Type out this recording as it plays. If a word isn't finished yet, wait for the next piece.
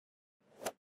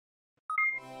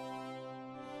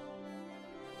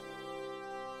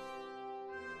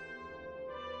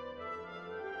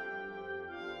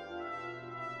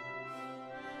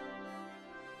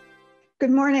Good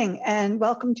morning and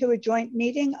welcome to a joint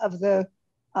meeting of the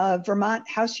Vermont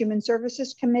House Human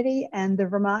Services Committee and the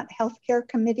Vermont Healthcare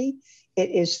Committee. It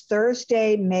is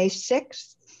Thursday, May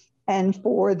 6th, and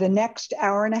for the next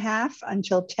hour and a half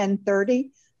until 10:30,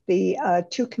 the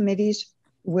two committees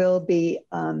will be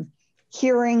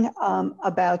hearing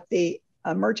about the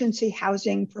emergency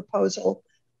housing proposal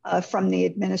from the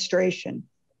administration.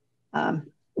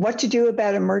 What to do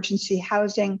about emergency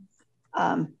housing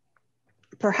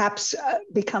perhaps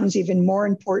becomes even more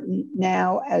important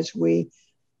now as we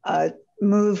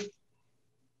move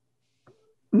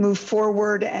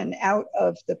forward and out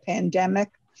of the pandemic.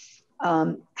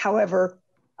 However,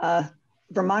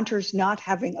 Vermonters not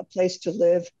having a place to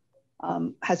live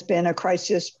has been a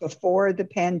crisis before the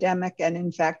pandemic. And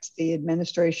in fact, the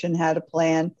administration had a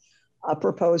plan, a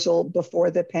proposal before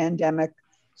the pandemic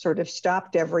sort of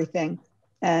stopped everything.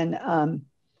 And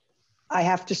I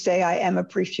have to say, I am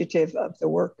appreciative of the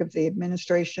work of the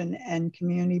administration and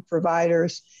community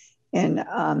providers in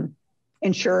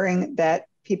ensuring that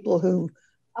people who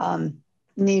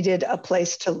needed a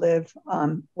place to live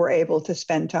were able to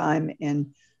spend time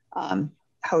in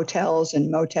hotels and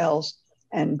motels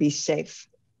and be safe.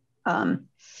 Rather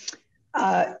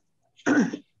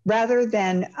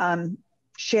than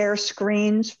share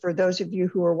screens, for those of you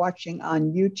who are watching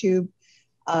on YouTube,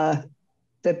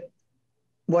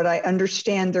 what I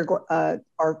understand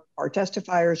our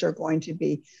testifiers are going to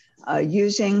be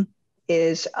using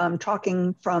is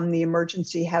talking from the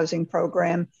emergency housing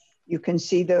program. You can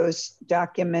see those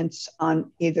documents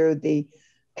on either the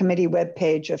committee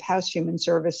webpage of House Human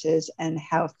Services and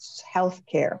House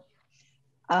Healthcare.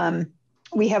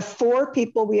 We have four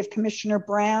people. We have Commissioner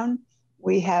Brown,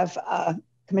 we have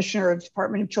Commissioner of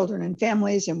Department of Children and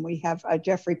Families, and we have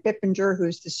Jeffrey Pippinger,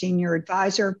 who's the Senior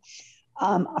Advisor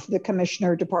of the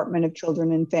Commissioner, Department of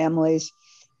Children and Families,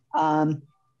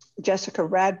 Jessica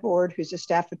Radbourd, who's a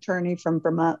staff attorney from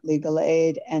Vermont Legal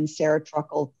Aid, and Sarah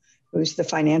Truckle, who's the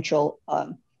financial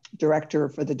director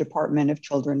for the Department of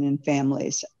Children and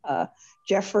Families.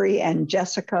 Jeffrey and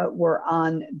Jessica were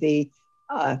on the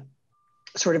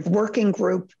sort of working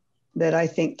group that I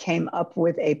think came up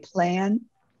with a plan.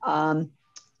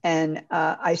 And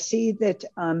I see that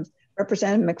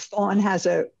Representative McFawn has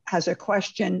a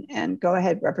question, and go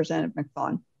ahead, Representative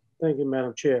McFawn. Thank you,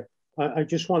 Madam Chair. I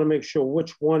just want to make sure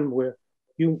which one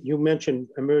you mentioned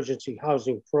emergency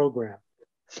housing program.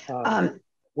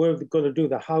 We're going to do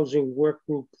the housing work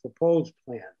group proposed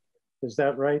plan. Is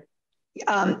that right?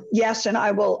 Yes, and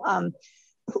I will,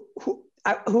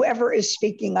 whoever is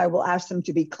speaking, I will ask them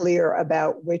to be clear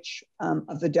about which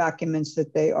of the documents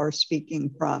that they are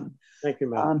speaking from. Thank you,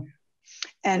 Madam.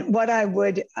 And what I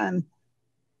would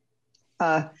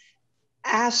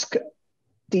ask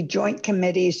the joint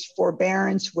committee's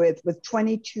forbearance with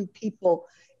 22 people,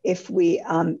 if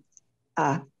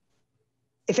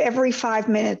every 5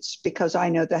 minutes, because I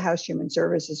know the House Human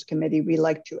Services Committee, we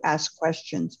like to ask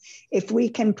questions, if we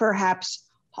can perhaps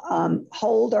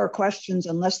hold our questions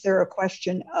unless they're a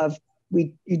question of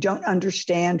you don't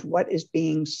understand what is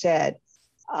being said,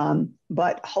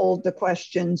 but hold the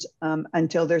questions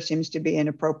until there seems to be an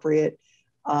appropriate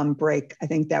break. I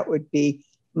think that would be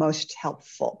most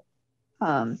helpful.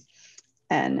 So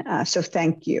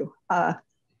thank you.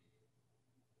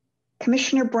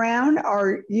 Commissioner Brown,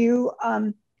 are you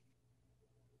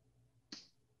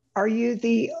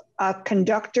the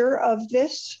conductor of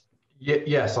this?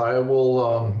 Yes, I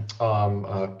will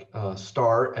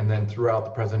start, and then throughout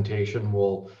the presentation,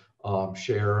 we'll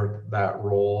share that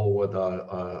role with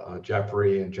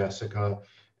Jeffrey and Jessica.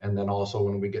 And then also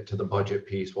when we get to the budget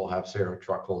piece, we'll have Sarah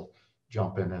Truckle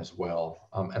jump in as well.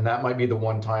 And that might be the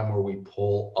one time where we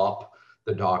pull up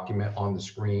the document on the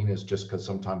screen, is just because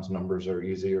sometimes numbers are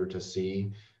easier to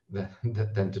see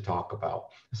than to talk about.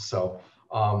 So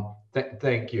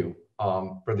thank you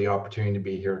for the opportunity to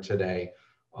be here today.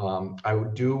 I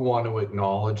do want to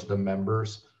acknowledge the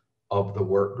members of the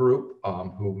work group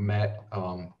who met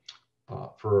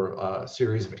for a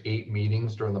series of 8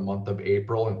 meetings during the month of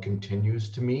April and continues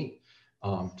to meet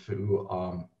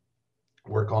to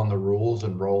work on the rules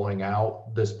and rolling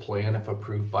out this plan if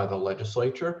approved by the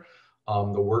legislature.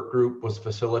 The work group was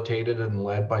facilitated and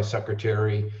led by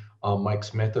Secretary Mike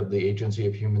Smith of the Agency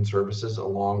of Human Services,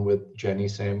 along with Jenny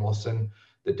Samuelson,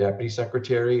 the Deputy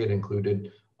Secretary. It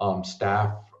included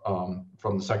staff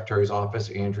from the Secretary's office,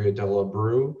 Andrea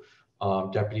Delabru,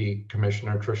 Deputy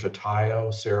Commissioner Tricia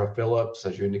Tayo, Sarah Phillips,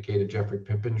 as you indicated, Jeffrey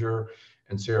Pippinger,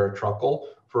 and Sarah Truckle.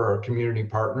 For our community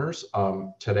partners,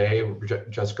 today,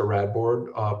 Jessica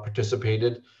Radbourd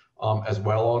participated as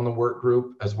well on the work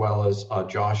group, as well as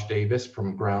Josh Davis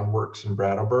from Groundworks in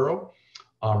Brattleboro.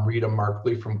 Rita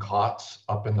Markley from COTS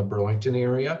up in the Burlington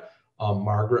area,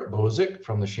 Margaret Bozick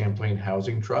from the Champlain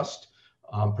Housing Trust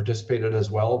participated as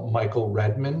well, Michael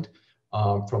Redmond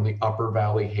from the Upper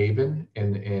Valley Haven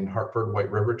in Hartford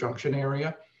White River Junction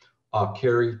area,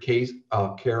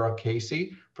 Kara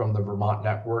Casey from the Vermont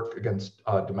Network Against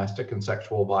Domestic and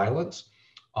Sexual Violence,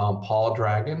 Paul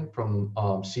Dragon from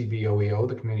CVOEO,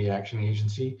 the Community Action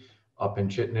Agency up in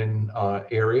Chittenden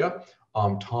area,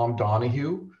 Tom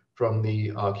Donahue from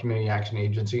the Community Action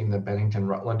Agency in the Bennington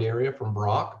Rutland area from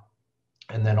Brock.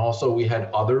 And then also we had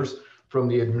others from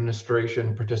the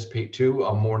administration participate too.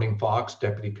 Morning Fox,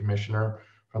 Deputy Commissioner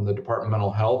from the Department of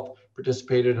Mental Health,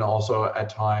 participated, and also at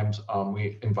times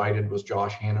we invited was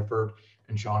Josh Hannaford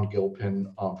and Sean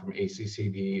Gilpin from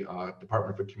ACCD,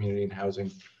 Department for Community and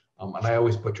Housing. And I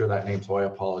always butcher that name, so I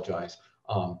apologize.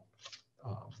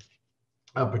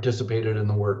 Participated in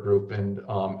the work group, and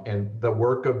the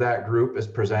work of that group is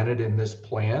presented in this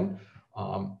plan.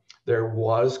 There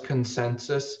was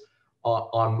consensus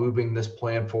on moving this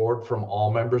plan forward from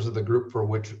all members of the group, for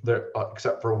which there,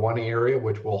 except for one area,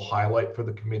 which we'll highlight for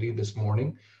the committee this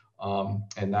morning.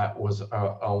 And that was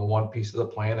one piece of the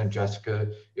plan, and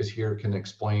Jessica is here, can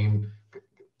explain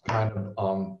kind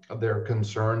of their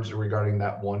concerns regarding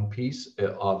that one piece.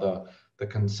 The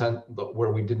consent,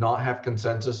 where we did not have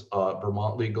consensus,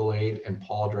 Vermont Legal Aid and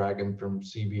Paul Dragon from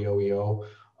CVOEO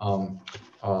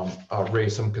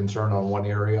raised some concern on one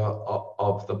area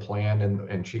of the plan,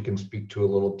 and she can speak to a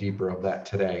little deeper of that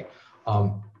today.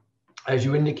 As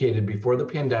you indicated, before the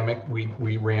pandemic,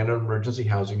 we ran an emergency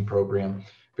housing program,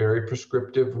 very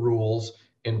prescriptive rules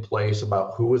in place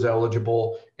about who was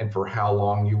eligible and for how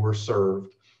long you were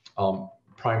served.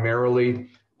 Primarily,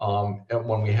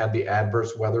 when we had the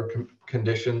adverse weather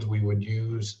conditions, we would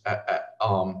use at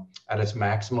its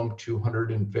maximum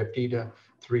 250 to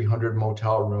 300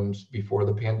 motel rooms before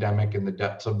the pandemic in the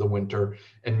depths of the winter.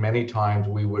 And many times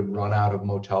we would run out of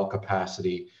motel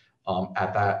capacity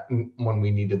at that when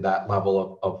we needed that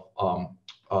level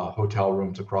of hotel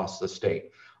rooms across the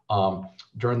state.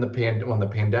 When the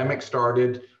pandemic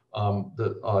started,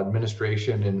 the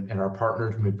administration and our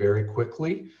partners moved very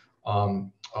quickly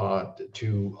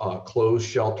to close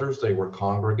shelters. They were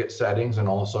congregate settings, and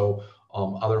also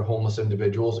other homeless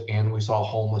individuals. And we saw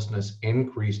homelessness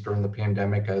increase during the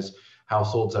pandemic as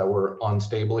households that were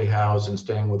unstably housed and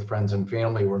staying with friends and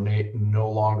family were no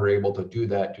longer able to do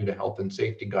that due to health and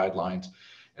safety guidelines.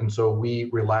 And so we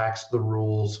relaxed the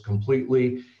rules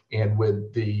completely. And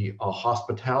with the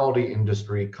hospitality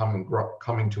industry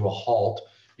coming to a halt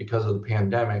because of the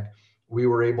pandemic, we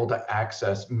were able to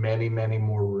access many, many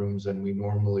more rooms than we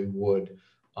normally would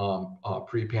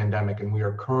pre-pandemic. And we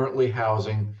are currently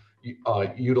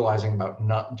utilizing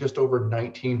about just over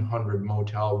 1,900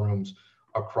 motel rooms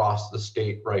across the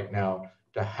state right now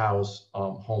to house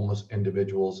homeless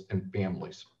individuals and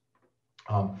families.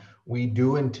 We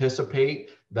do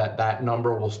anticipate that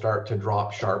number will start to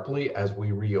drop sharply as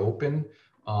we reopen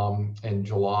in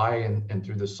July and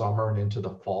through the summer and into the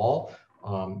fall.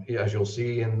 As you'll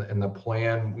see in the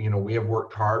plan, we have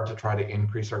worked hard to try to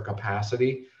increase our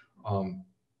capacity,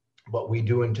 but we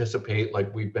do anticipate,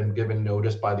 like we've been given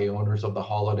notice by the owners of the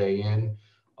Holiday Inn,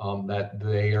 that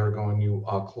they are going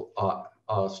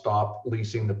to stop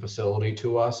leasing the facility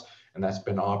to us, and that's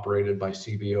been operated by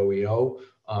CVOEO.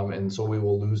 And so we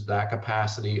will lose that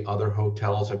capacity. Other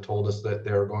hotels have told us that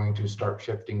they're going to start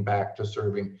shifting back to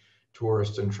serving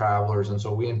tourists and travelers. And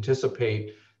so we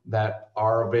anticipate that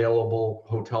our available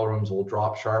hotel rooms will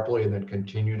drop sharply and then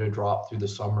continue to drop through the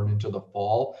summer and into the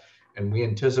fall. And we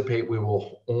anticipate we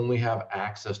will only have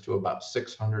access to about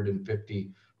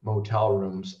 650 motel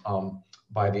rooms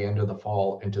by the end of the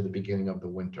fall into the beginning of the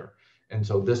winter. And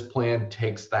so this plan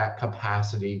takes that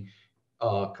capacity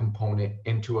component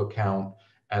into account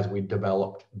as we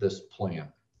developed this plan.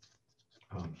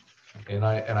 And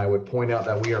I would point out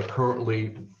that we are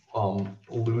currently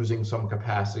losing some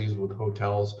capacities with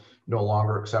hotels no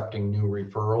longer accepting new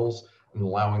referrals and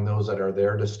allowing those that are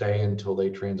there to stay until they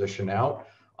transition out.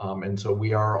 And so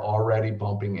we are already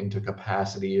bumping into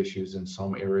capacity issues in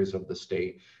some areas of the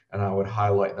state. And I would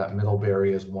highlight that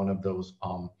Middlebury is one of those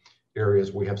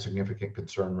areas we have significant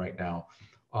concern right now.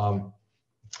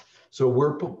 So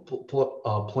we're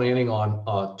planning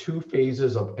on 2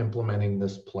 phases of implementing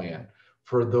this plan.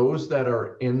 For those that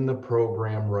are in the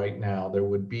program right now, there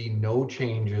would be no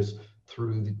changes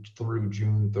through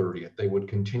June 30th. They would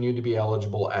continue to be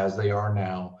eligible as they are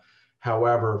now.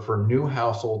 However, for new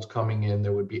households coming in,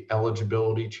 there would be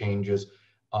eligibility changes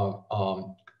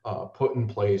put in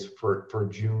place for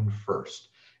June 1st.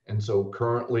 And so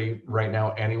currently, right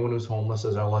now, anyone who's homeless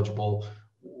is eligible.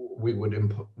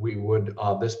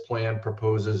 this plan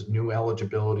proposes new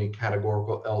eligibility,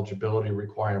 categorical eligibility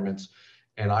requirements,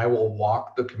 and I will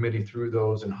walk the committee through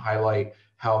those and highlight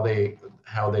how they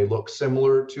look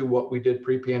similar to what we did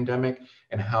pre-pandemic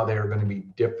and how they are going to be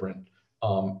different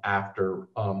after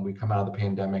we come out of the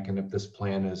pandemic, and if this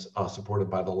plan is supported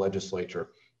by the legislature.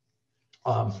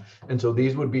 And so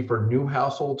these would be for new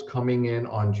households coming in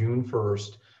on June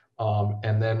 1st.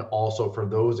 And then also for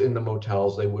those in the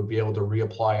motels, they would be able to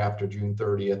reapply after June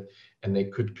 30th, and they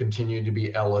could continue to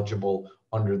be eligible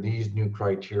under these new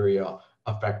criteria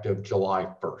effective July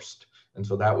 1st. And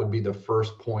so that would be the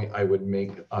first point I would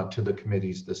make to the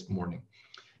committees this morning.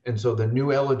 And so the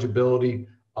new eligibility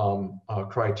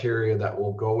criteria that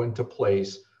will go into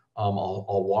place,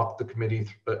 I'll walk the committee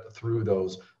through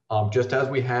those. Just as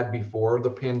we had before the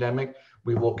pandemic,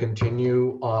 we will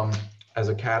continue as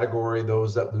a category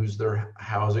those that lose their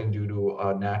housing due to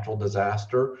a natural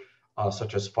disaster,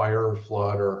 such as fire,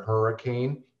 flood, or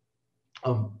hurricane.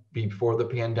 Before the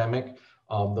pandemic,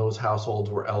 those households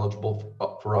were eligible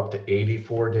for up to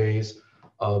 84 days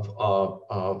of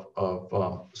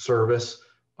service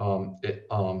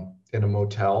in a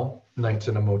motel, nights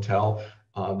in a motel.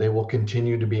 They will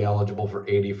continue to be eligible for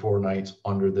 84 nights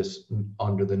under this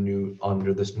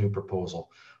new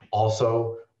proposal.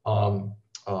 Also,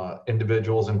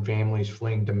 individuals and families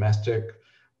fleeing domestic,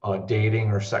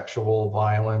 dating or sexual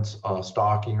violence,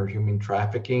 stalking or human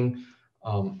trafficking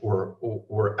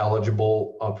were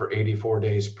eligible for 84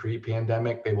 days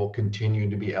pre-pandemic. They will continue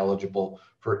to be eligible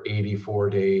for 84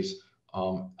 days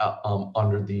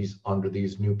under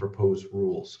these new proposed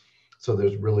rules. So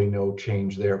there's really no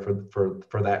change there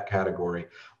for that category.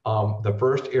 The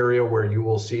first area where you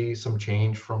will see some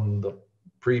change from the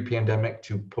pre-pandemic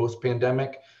to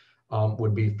post-pandemic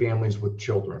would be families with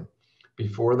children.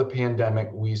 Before the pandemic,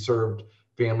 we served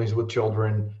families with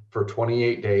children for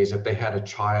 28 days if they had a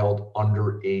child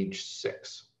under age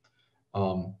 6.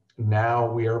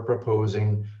 Now we are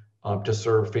proposing to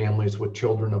serve families with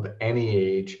children of any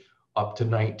age up to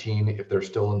 19 if they're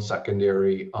still in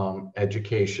secondary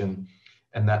education,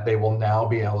 and that they will now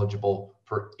be eligible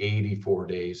for 84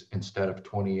 days instead of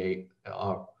 28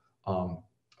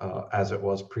 as it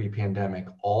was pre-pandemic.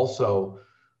 Also,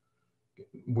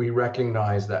 we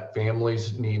recognize that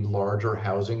families need larger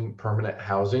housing, permanent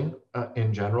housing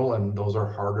in general, and those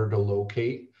are harder to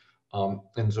locate.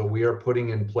 And so we are putting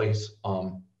in place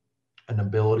an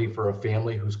ability for a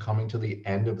family who's coming to the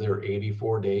end of their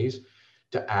 84 days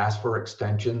to ask for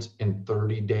extensions in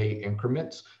 30-day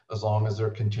increments, as long as they're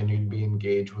continuing to be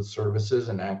engaged with services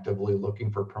and actively looking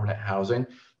for permanent housing,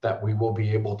 that we will be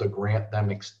able to grant them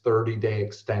 30-day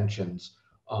extensions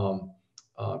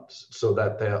so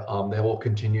that they will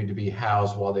continue to be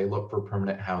housed while they look for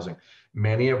permanent housing.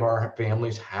 Many of our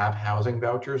families have housing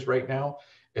vouchers right now.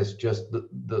 It's just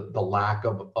the lack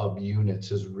of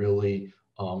units is really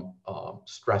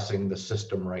stressing the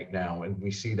system right now, and we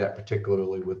see that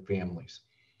particularly with families.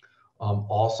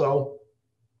 Also,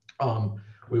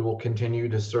 we will continue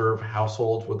to serve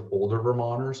households with older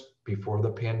Vermonters. Before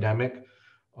the pandemic,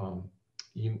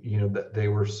 you know that they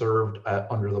were served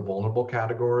under the vulnerable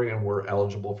category and were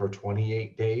eligible for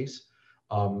 28 days.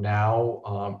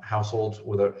 Now, households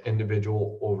with an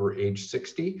individual over age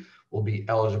 60 will be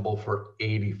eligible for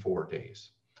 84 days.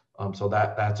 So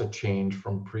that's a change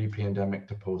from pre-pandemic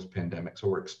to post-pandemic. So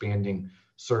we're expanding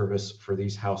service for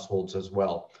these households as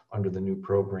well under the new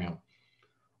program.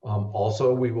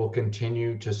 Also, we will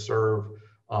continue to serve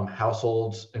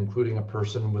households, including a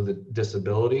person with a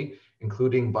disability,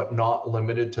 including but not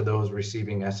limited to those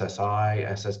receiving SSI,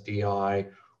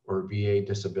 SSDI, or VA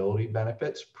disability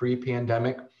benefits.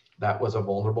 Pre-pandemic, that was a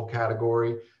vulnerable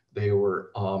category. They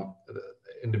were,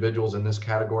 individuals in this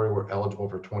category were eligible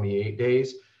for 28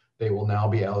 days. They will now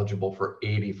be eligible for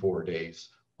 84 days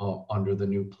under the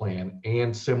new plan.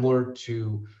 And similar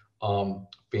to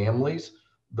families,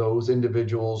 those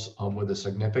individuals with a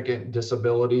significant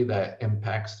disability that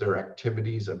impacts their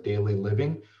activities of daily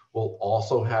living will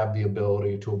also have the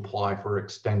ability to apply for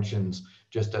extensions,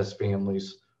 just as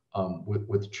families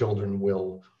with children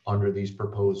will under these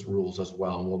proposed rules as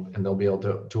well. And they'll be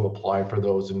able to apply for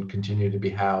those and continue to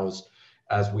be housed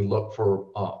as we look for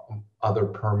other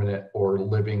permanent or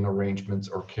living arrangements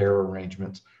or care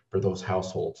arrangements for those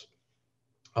households.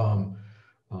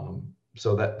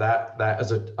 So that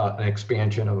is an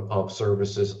expansion of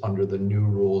services under the new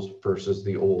rules versus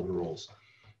the old rules.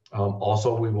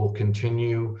 Also, we will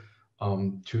continue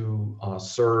to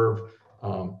serve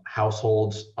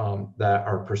households that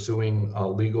are pursuing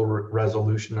legal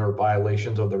resolution or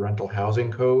violations of the rental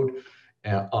housing code,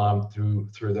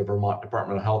 through the Vermont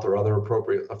Department of Health or other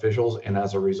appropriate officials, and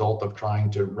as a result of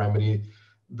trying to remedy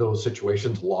those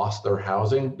situations, lost their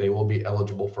housing, they will be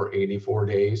eligible for 84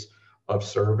 days of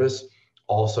service.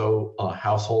 Also,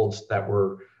 households that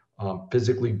were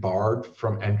physically barred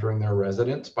from entering their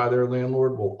residence by their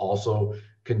landlord will also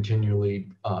continue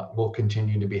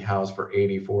to be housed for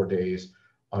 84 days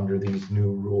under these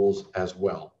new rules as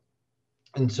well.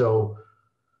 And so,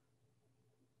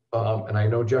 and I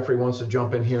know Jeffrey wants to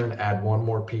jump in here and add one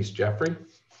more piece. Jeffrey?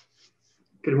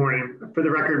 Good morning. For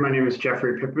the record, my name is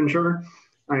Jeffrey Pippinger.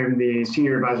 I am the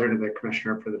Senior Advisor to the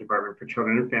Commissioner for the Department for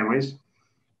Children and Families.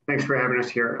 Thanks for having us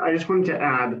here. I just wanted to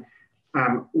add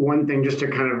one thing just to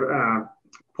kind of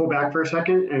pull back for a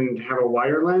second and have a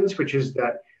wider lens, which is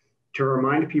that to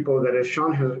remind people that as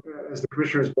the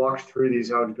Commissioner has walked through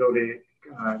these eligibility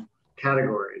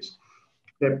categories,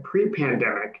 that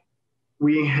pre-pandemic,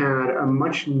 we had a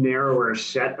much narrower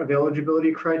set of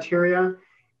eligibility criteria,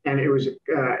 and it was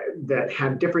that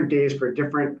had different days for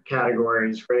different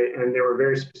categories, right? And there were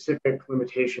very specific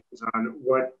limitations on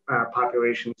what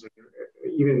populations,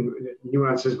 even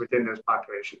nuances within those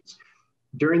populations.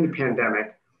 During the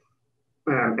pandemic,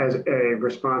 as a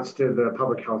response to the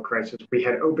public health crisis, we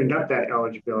had opened up that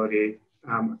eligibility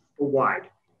wide.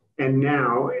 And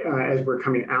now, as we're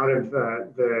coming out of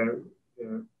the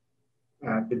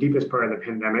deepest part of the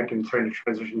pandemic and starting to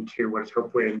transition to what is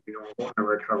hopefully a new normal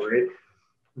recovery,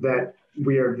 that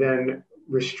we are then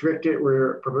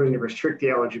we're proposing to restrict the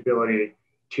eligibility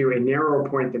to a narrower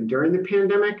point than during the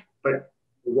pandemic, but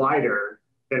wider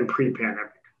than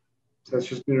pre-pandemic. So that's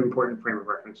just an important frame of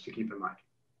reference to keep in mind.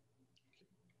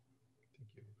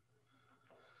 Thank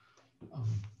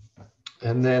you.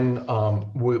 And then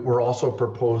we're also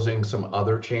proposing some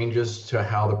other changes to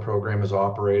how the program is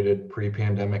operated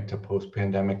pre-pandemic to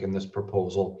post-pandemic in this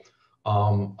proposal.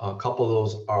 A couple of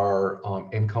those are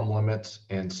income limits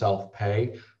and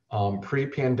self-pay.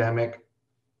 Pre-pandemic,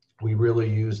 we really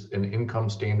used an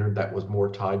income standard that was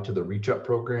more tied to the Reach Up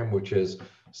program, which is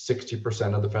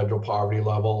 60% of the federal poverty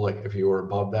level. Like if you were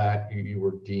above that, you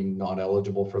were deemed not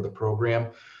eligible for the program.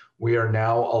 We are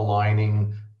now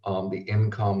aligning the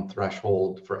income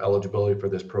threshold for eligibility for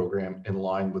this program in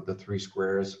line with the Three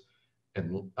Squares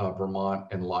in Vermont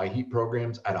and LIHEAP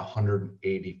programs at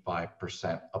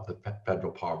 185% of the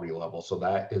federal poverty level. So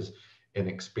that is an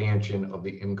expansion of the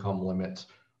income limits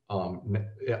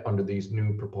under these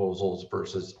new proposals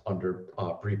versus under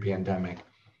pre-pandemic.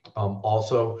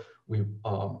 Also,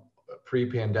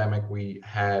 pre-pandemic, we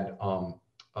had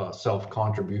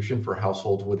self-contribution for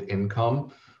households with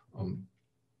income.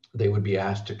 They would be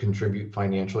asked to contribute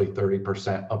financially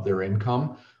 30% of their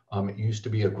income. It used to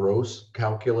be a gross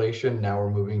calculation. Now we're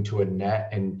moving to a net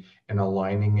and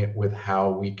aligning it with how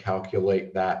we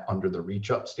calculate that under the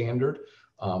Reach Up standard.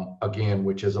 Again,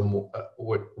 which is an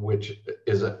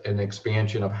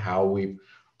expansion of how we've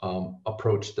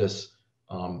approached this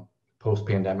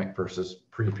post-pandemic versus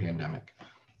pre-pandemic.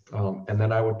 And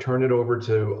then I would turn it over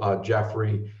to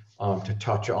Jeffrey to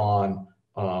touch on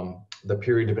the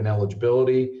period of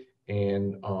ineligibility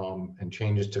and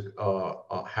changes to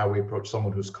how we approach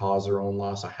someone who's caused their own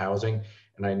loss of housing.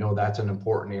 And I know that's an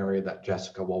important area that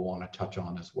Jessica will want to touch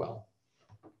on as well.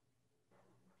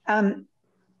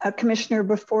 Commissioner,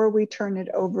 before we turn it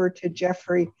over to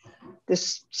Jeffrey,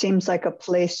 this seems like a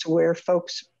place where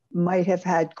folks might have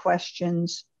had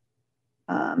questions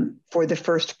for the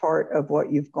first part of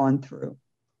what you've gone through.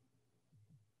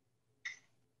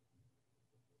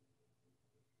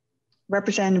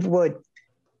 Representative Wood.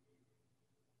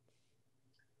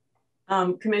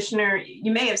 Commissioner,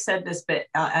 you may have said this, but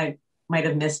I might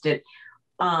have missed it.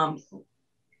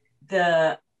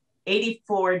 The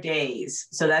 84 days,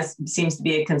 so that seems to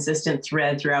be a consistent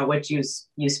thread throughout what you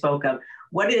spoke of.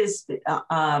 What is,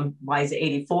 why is it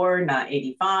 84, not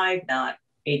 85, not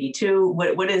 82?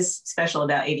 What is special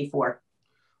about 84?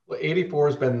 Well, 84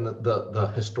 has been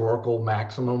the historical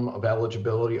maximum of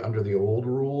eligibility under the old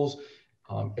rules.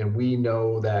 And we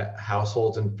know that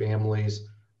households and families,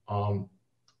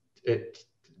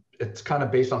 it's kind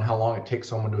of based on how long it takes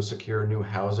someone to secure new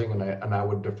housing. And I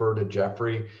would defer to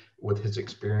Jeffrey with his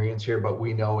experience here, but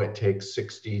we know it takes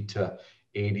 60 to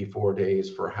 84 days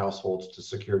for households to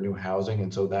secure new housing.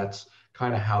 And so that's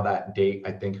kind of how that date,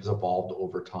 I think, has evolved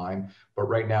over time. But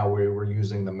right now we're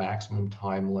using the maximum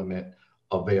time limit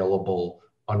available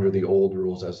under the old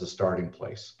rules as the starting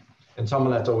place. And some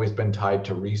of that's always been tied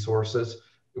to resources,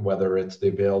 whether it's the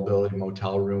availability of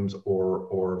motel rooms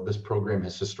or this program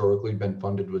has historically been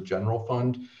funded with general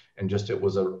fund. And just it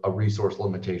was a resource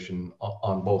limitation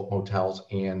on both motels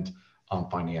and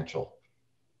financial.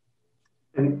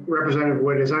 And Representative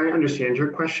Wood, as I understand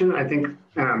your question, I think,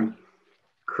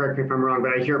 correct me if I'm wrong,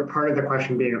 but I hear part of the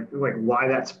question being like, why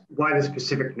the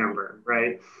specific number,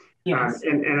 right? Yes.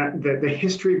 And the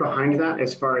history behind that,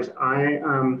 as far as I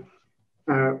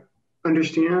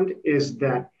understand, is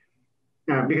that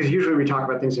because usually we talk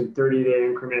about things in 30-day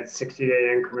increments,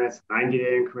 60-day increments,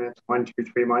 90-day increments, 1, 2,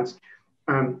 3 months.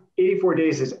 84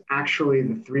 days is actually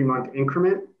the 3-month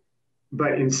increment,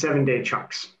 but in 7-day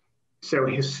chunks. So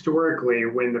historically,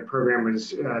 when the program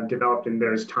was developed in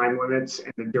those time limits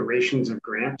and the durations of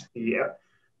grant, the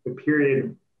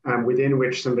period within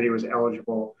which somebody was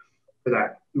eligible for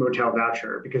that motel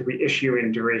voucher, because we issue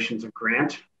in durations of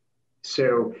grant.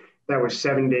 So that was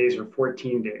 7 days or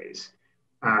 14 days.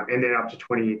 And then up to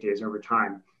 28 days over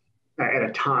time,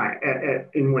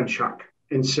 in one chunk.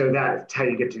 And so that's how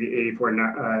you get to the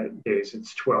 84 days.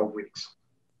 It's 12 weeks.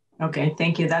 Okay,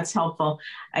 thank you. That's helpful.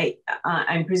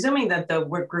 I'm presuming that the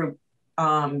work group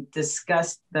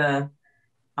discussed the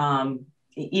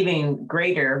even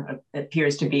greater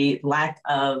appears to be lack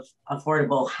of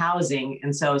affordable housing.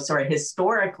 And so sort of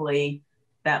historically,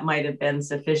 that might have been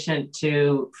sufficient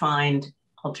to find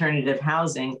alternative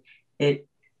housing.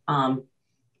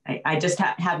 I just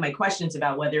have my questions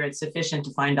about whether it's sufficient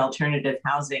to find alternative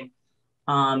housing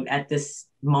at this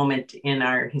moment in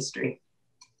our history.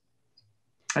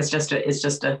 It's just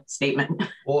a statement.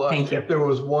 Well, thank you. If there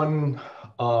was one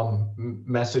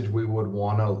message we would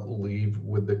want to leave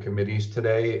with the committees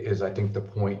today is, I think the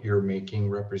point you're making,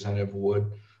 Representative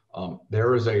Wood,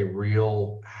 there is a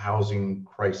real housing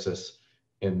crisis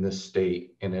in this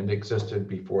state, and it existed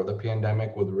before the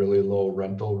pandemic with really low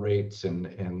rental rates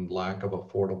and lack of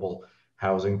affordable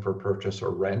housing for purchase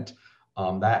or rent.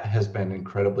 That has been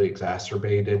incredibly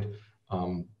exacerbated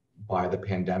by the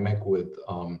pandemic with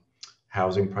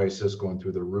housing prices going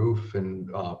through the roof and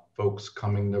folks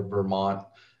coming to Vermont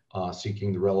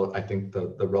seeking the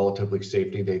relatively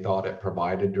safety they thought it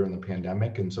provided during the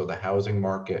pandemic. And so the housing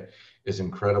market is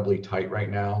incredibly tight right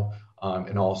now.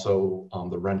 And also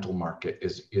the rental market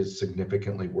is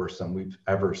significantly worse than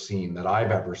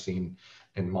I've ever seen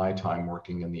in my time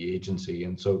working in the agency.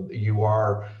 And so you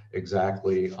are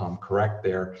exactly correct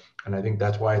there. And I think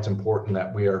that's why it's important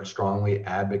that we are strongly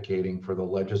advocating for the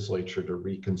legislature to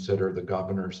reconsider the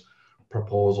governor's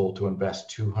proposal to invest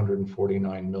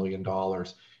 $249 million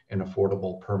in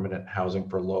affordable permanent housing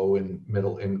for low and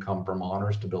middle income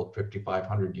Vermonters to build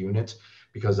 5,500 units,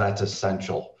 because that's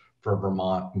essential for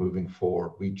Vermont moving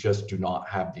forward. We just do not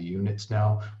have the units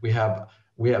now. We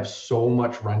have so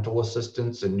much rental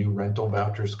assistance and new rental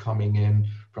vouchers coming in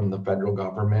from the federal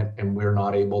government, and we're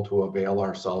not able to avail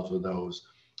ourselves of those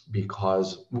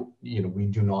because we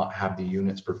do not have the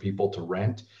units for people to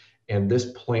rent. And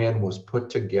this plan was put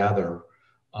together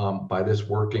by this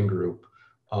working group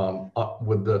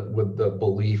with the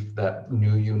belief that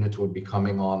new units would be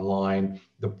coming online.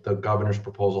 The governor's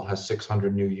proposal has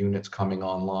 600 new units coming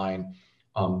online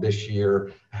this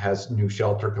year, has new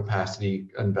shelter capacity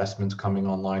investments coming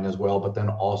online as well, but then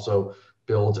also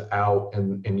builds out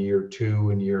in year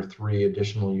 2 and year 3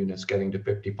 additional units getting to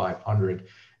 5,500.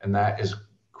 And that is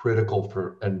critical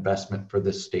for investment for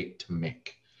this state to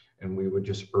make. And we would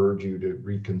just urge you to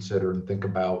reconsider and think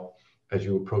about, as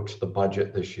you approach the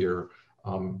budget this year,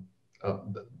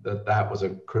 that was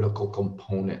a critical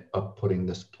component of putting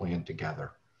this plan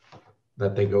together,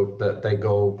 that they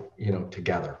go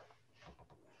together.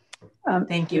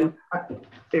 Thank you.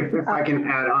 If I can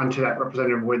add on to that,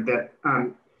 Representative Wood, that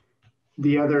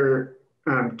the other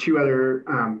 2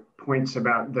 other points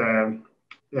about the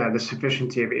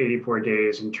sufficiency of 84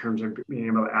 days in terms of being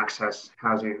able to access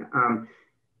housing.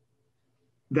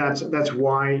 That's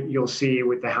why you'll see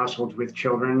with the households with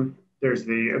children, there's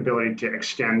the ability to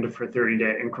extend for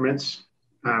 30-day increments.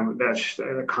 That's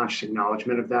a conscious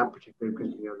acknowledgement of that, particularly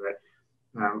because we know that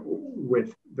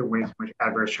with the ways in which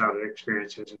adverse childhood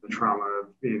experiences and the trauma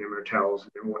of being in motels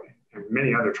and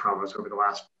many other traumas over the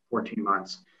last 14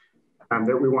 months,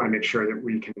 that we want to make sure that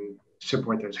we can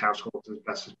support those households as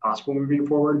best as possible moving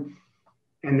forward.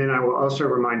 And then I will also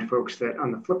remind folks that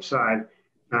on the flip side,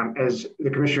 as the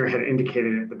commissioner had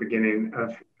indicated at the beginning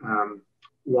of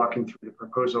walking through the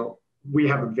proposal, we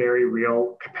have very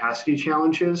real capacity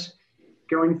challenges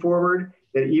going forward,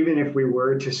 that even if we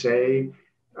were to say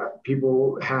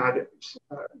people had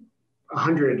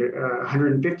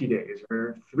 150 days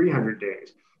or 300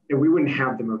 days, that we wouldn't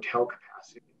have the motel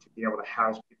capacity to be able to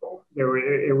house people. It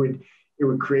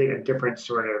would create a different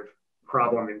sort of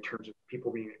problem in terms of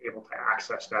people being able to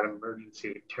access that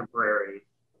emergency temporary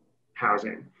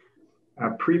housing.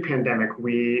 Pre-pandemic,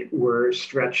 we were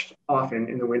stretched often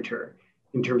in the winter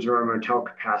in terms of our motel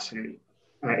capacity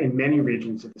in many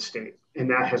regions of the state. and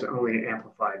that has only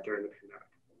amplified during the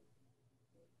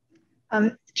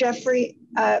pandemic. Jeffrey,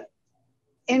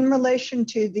 in relation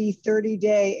to the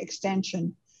 30-day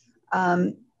extension,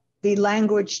 the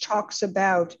language talks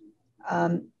about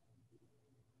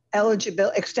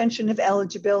extension of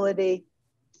eligibility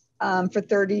for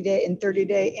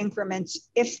 30-day increments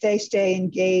if they stay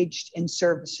engaged in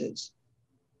services.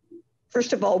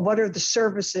 First of all, what are the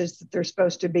services that they're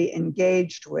supposed to be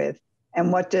engaged with,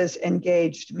 and what does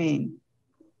engaged mean?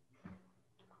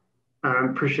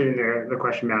 Appreciating the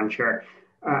question, Madam Chair.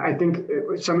 I think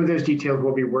some of those details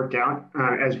will be worked out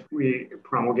as we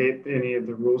promulgate any of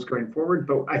the rules going forward,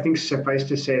 but I think suffice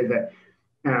to say that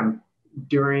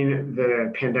during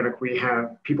the pandemic,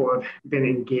 people have been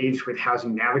engaged with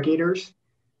housing navigators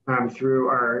through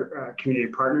our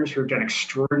community partners who have done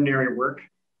extraordinary work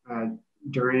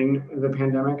during the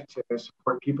pandemic to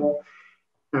support people.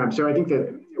 So I think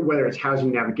that whether it's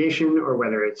housing navigation or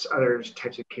whether it's other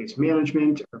types of case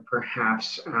management or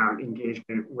perhaps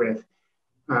engagement with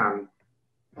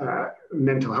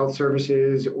mental health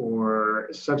services or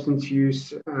substance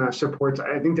use supports,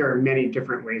 I think there are many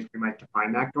different ways we might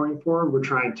define that going forward. We're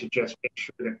trying to just make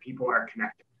sure that people are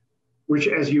connected, which,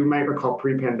 as you might recall,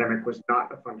 pre-pandemic was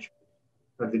not a function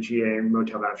of the GA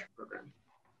motel voucher program.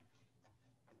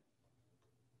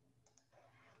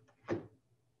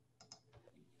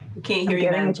 Can't hear I'm you,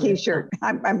 getting Madam a T-shirt.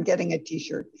 I'm getting a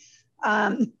T-shirt.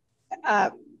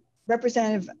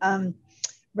 Representative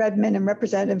Redmond and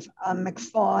Representative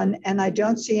McFawn, and I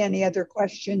don't see any other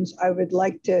questions. I would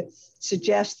like to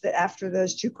suggest that after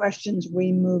those two questions,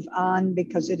 we move on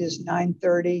because it is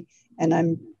 9:30 and I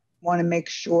want to make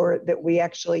sure that we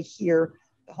actually hear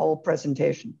the whole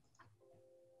presentation.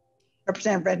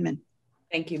 Representative Redmond.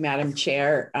 Thank you, Madam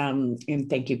Chair, and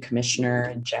thank you,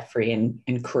 Commissioner Jeffrey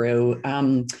and crew.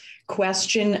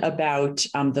 Question about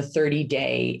the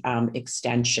 30-day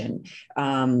extension.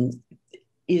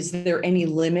 Is there any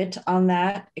limit on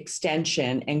that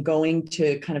extension? And going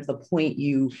to kind of the point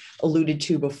you alluded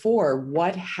to before,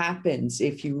 what happens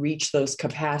if you reach those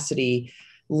capacity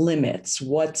limits?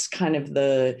 What's kind of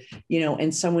the,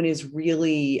 and someone is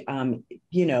really,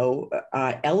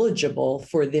 eligible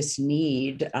for this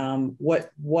need?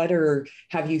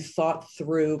 Have you thought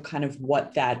through kind of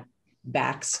what that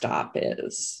backstop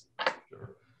is?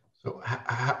 Sure. So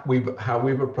how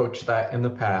we've approached that in the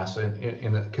past, and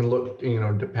it can look,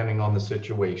 depending on the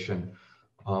situation,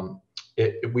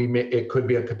 it could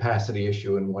be a capacity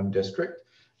issue in one district.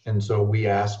 And so we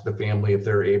ask the family if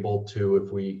they're able to,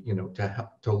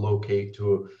 to locate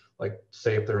to, like,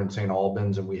 say if they're in St.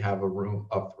 Albans and we have a room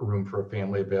for a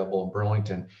family available in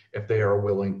Burlington, if they are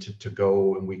willing to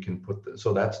go, and we can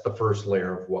so that's the first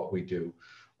layer of what we do.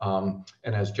 And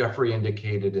as Jeffrey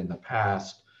indicated in the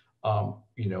past,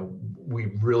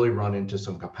 we've really run into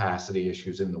some capacity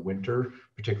issues in the winter,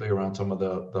 particularly around some of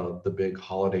the big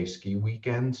holiday ski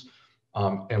weekends.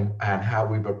 And how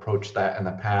we've approached that in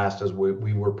the past is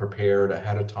we were prepared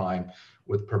ahead of time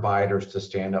with providers to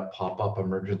stand up pop-up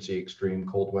emergency extreme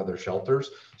cold weather shelters,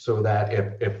 so that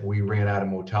if we ran out of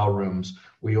motel rooms,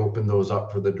 we opened those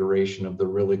up for the duration of the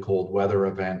really cold weather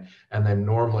event. And then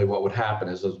normally what would happen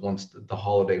is once the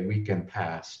holiday weekend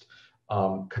passed,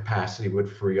 capacity would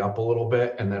free up a little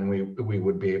bit, and then we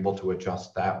would be able to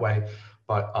adjust that way.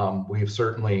 But we've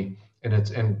certainly,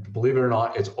 and believe it or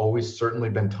not, it's always certainly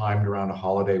been timed around a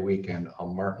holiday weekend. The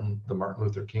Martin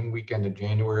Luther King weekend in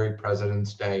January,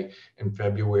 President's Day in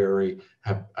February,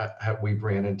 we've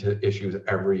ran into issues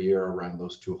every year around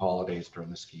those two holidays during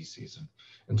the ski season.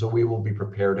 And so we will be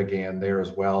prepared again there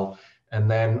as well. And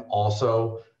then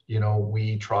also,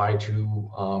 we try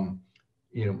to,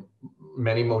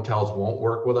 many motels won't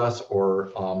work with us,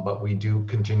 but we do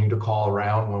continue to call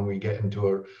around when we get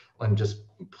into and just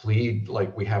plead,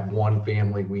 like, we have one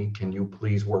family, can you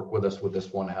please work with us with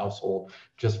this one household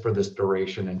just for this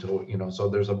duration until, so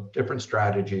there's different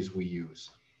strategies we use.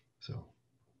 So.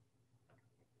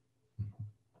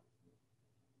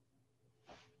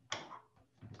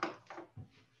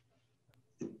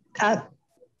 I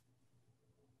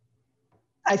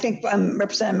think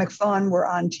Representative McFawn, we're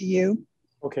on to you.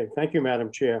 Okay, thank you,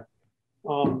 Madam Chair.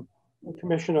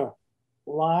 Commissioner,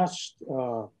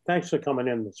 thanks for coming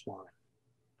in this morning.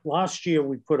 Last year,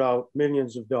 we put out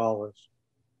millions of dollars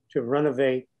to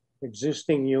renovate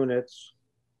existing units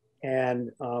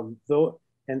and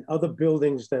other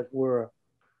buildings that were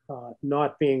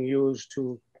not being used,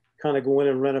 to kind of go in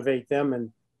and renovate them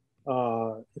and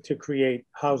to create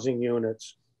housing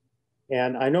units.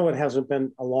 And I know it hasn't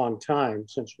been a long time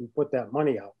since we put that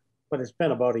money out, but it's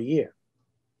been about a year.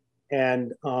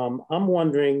 And I'm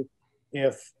wondering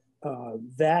if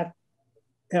that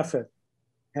effort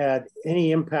had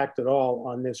any impact at all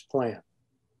on this plan?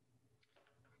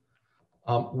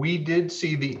 We did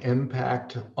see the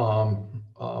impact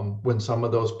when some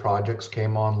of those projects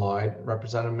came online,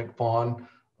 Representative McFawn,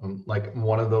 like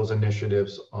one of those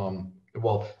initiatives.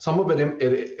 Well, some of it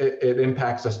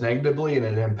impacts us negatively and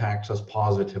it impacts us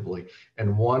positively.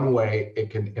 And one way it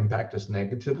can impact us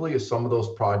negatively is some of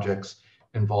those projects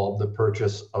involve the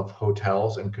purchase of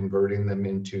hotels and converting them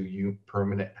into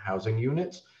permanent housing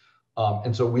units.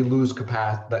 And so we lose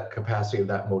that capacity of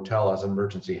that motel as an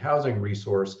emergency housing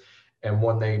resource. And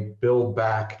when they build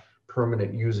back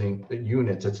permanent using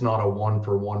units, it's not a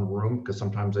 1-for-1 room, because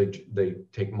sometimes they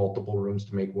take multiple rooms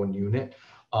to make one unit.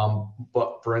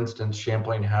 But for instance,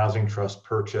 Champlain Housing Trust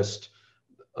purchased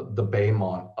the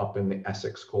Baymont up in the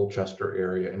Essex, Colchester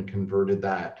area and converted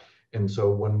that. And so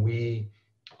when we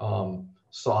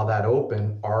saw that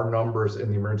open, our numbers in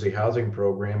the emergency housing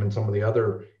program and some of the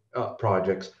other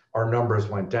projects, our numbers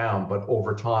went down, but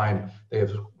over time they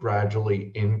have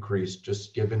gradually increased,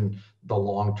 just given the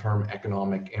long-term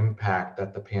economic impact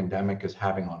that the pandemic is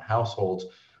having on households.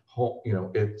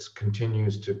 It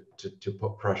continues to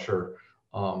put pressure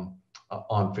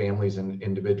on families and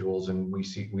individuals, and we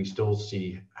still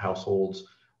see households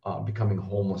becoming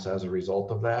homeless as a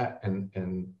result of that.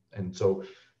 And so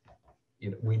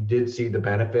we did see the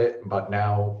benefit, but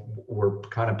now we're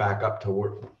kind of back up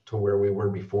to where we were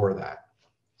before that.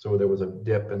 So there was a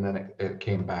dip and then it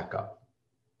came back up.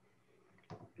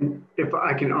 If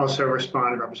I can also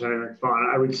respond, Representative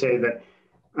McFawn, I would say that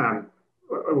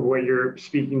what you're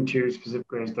speaking to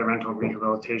specifically is the rental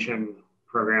rehabilitation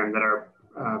program that our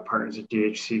partners at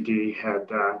DHCD had,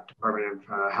 Department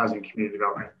of Housing and Community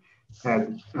Development,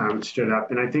 had stood up.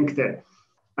 And I think that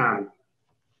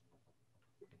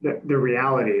the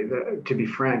reality, to be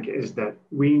frank, is that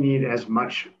we need as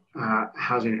much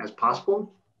housing as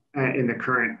possible in the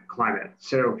current climate.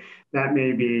 So that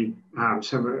may be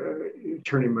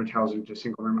turning motels into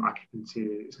single room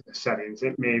occupancy settings.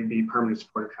 It may be permanent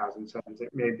supportive housing settings.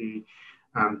 It may be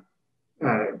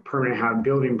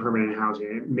building permanent housing.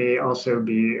 It may also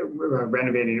be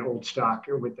renovating old stock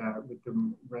with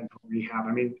the rental rehab.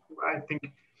 I mean, I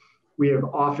think we have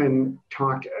often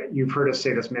talked, you've heard us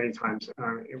say this many times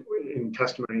in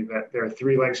testimony, that there are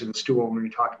 3 legs of the stool when we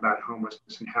talk about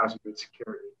homelessness and housing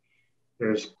insecurity.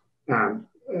 There's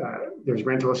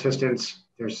rental assistance,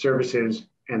 there's services,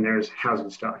 and there's housing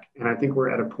stock. And I think we're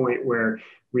at a point where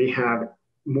we have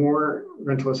more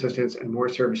rental assistance and more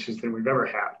services than we've ever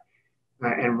had.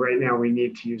 And right now we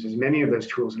need to use as many of those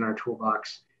tools in our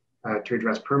toolbox to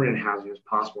address permanent housing as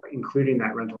possible, including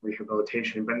that rental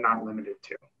rehabilitation, but not limited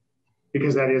to,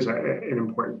 because that is an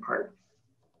important part.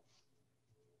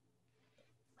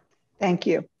 Thank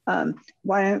you.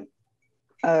 Why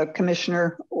don't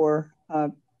Commissioner or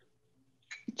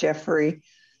Jeffrey,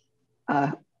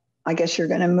 I guess you're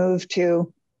going to move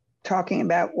to talking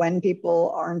about when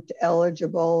people aren't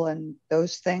eligible and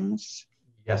those things.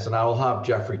 Yes, and I will have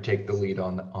Jeffrey take the lead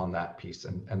on that piece,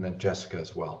 and then Jessica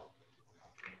as well.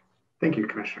 Thank you,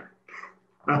 Commissioner.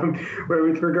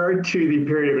 With regard to the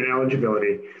period of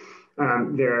ineligibility,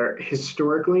 there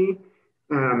historically,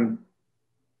 let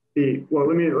me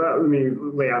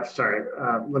lay out,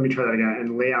 let me try that again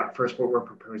and lay out first what we're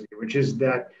proposing, which is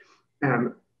that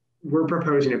we're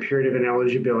proposing a period of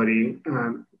ineligibility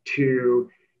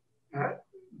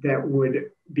that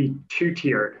would be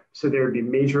 2-tiered. So there would be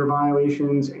major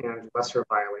violations and lesser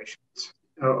violations.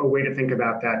 A way to think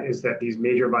about that is that these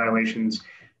major violations,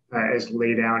 as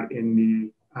laid out in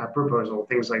the proposal,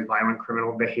 things like violent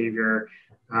criminal behavior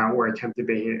or attempted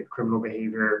criminal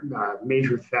behavior,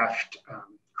 major theft,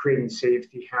 creating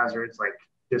safety hazards like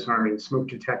disarming smoke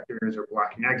detectors or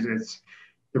blocking exits,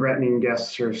 threatening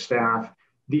guests or staff,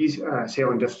 these sale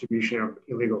and distribution of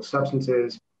illegal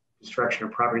substances, destruction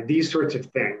of property, these sorts of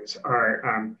things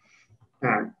are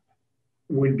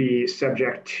would be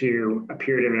subject to a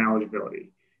period of ineligibility.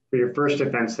 For your first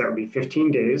offense, that would be 15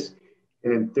 days,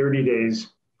 and then 30 days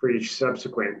for each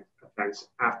subsequent offense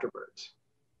afterwards.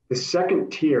 The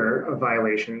second tier of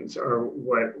violations are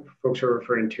what folks are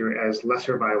referring to as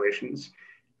lesser violations.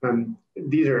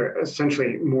 These are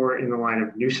essentially more in the line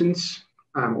of nuisance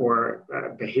or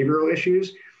behavioral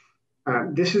issues.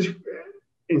 This is,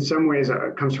 in some ways,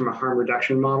 comes from a harm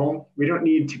reduction model. We don't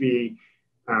need to be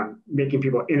making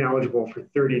people ineligible for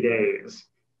 30 days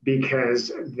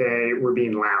because they were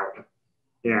being loud,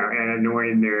 and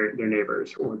annoying their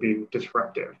neighbors or being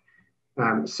disruptive.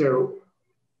 So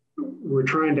we're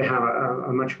trying to have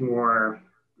a much more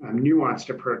nuanced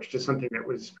approach to something that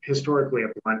was historically a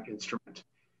blunt instrument.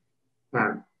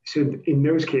 So in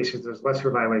those cases, those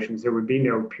lesser violations, there would be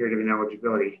no period of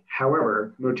ineligibility.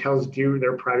 However, motels do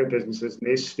their private businesses, and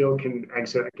they still can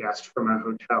exit a guest from a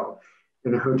hotel.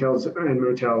 And the hotels and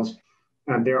motels,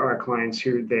 there are clients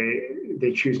who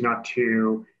they choose not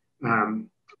to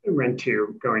rent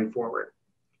to going forward.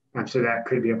 So that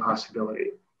could be a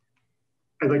possibility.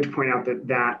 I'd like to point out that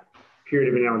that period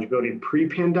of ineligibility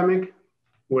pre-pandemic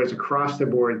was across the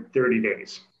board 30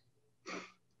 days.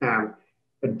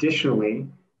 Additionally,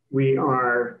 we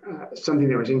are, something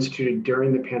that was instituted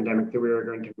during the pandemic that we are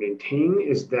going to maintain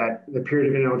is that the period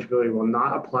of ineligibility will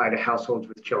not apply to households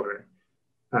with children.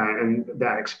 And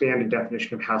that expanded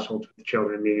definition of households with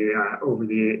children, meaning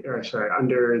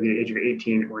under the age of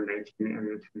 18 or 19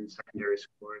 and attending secondary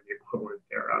school or the equivalent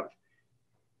thereof,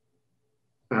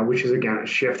 which is again a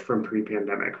shift from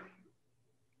pre-pandemic.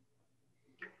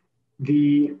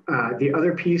 The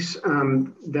other piece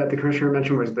that the commissioner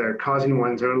mentioned was the causing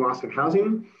one's own loss of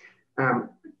housing.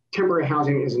 Temporary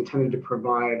housing is intended to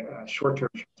provide short-term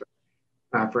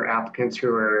shelter for applicants who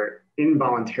are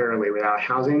involuntarily without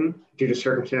housing due to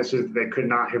circumstances that they could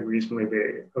not have reasonably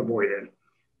been avoided.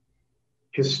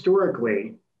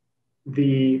 Historically,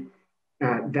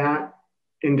 that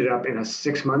ended up in a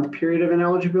 6-month period of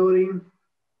ineligibility,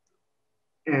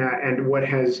 and what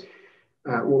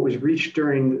was reached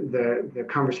during the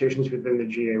conversations within the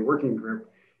GA working group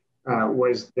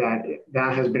was that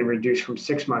has been reduced from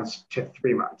 6 months to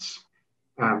 3 months.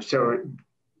 So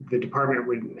the department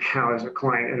would house a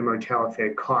client in a motel if they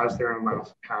had caused their own loss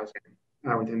of housing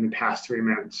within the past 3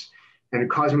 months. And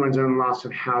causing one's own loss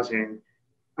of housing,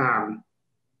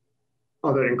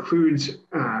 although it includes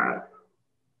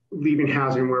leaving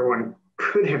housing where one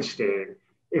could have stayed,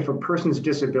 if a person's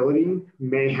disability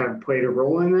may have played a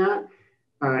role in that,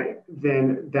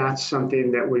 then that's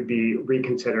something that would be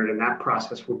reconsidered, and that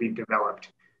process will be developed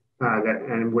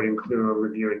and would include a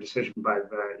review and decision by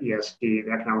the ESD,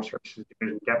 the Economic Services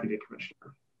Division Deputy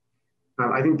Commissioner.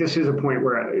 I think this is a point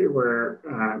where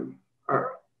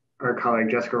our colleague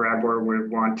Jessica Radbourne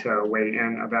would want to weigh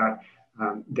in about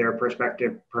their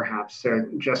perspective, perhaps. So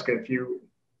Jessica, if you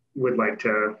would like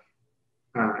to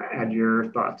add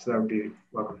your thoughts, that would be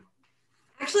welcome.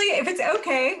 Actually, if it's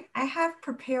okay, I have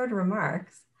prepared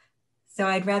remarks. So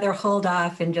I'd rather hold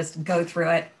off and just go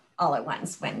through it all at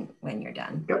once when you're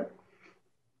done. Yep.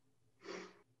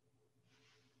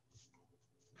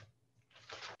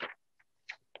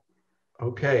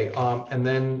 Okay, and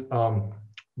then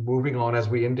moving on, as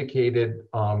we indicated,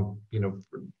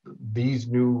 these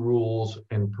new rules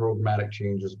and programmatic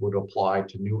changes would apply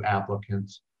to new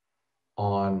applicants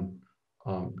on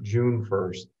June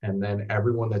 1st, and then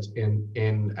everyone that's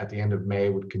in at the end of May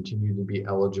would continue to be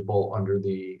eligible under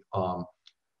the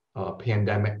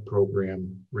pandemic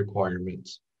program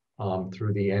requirements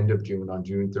through the end of June, on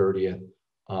June 30th.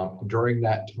 During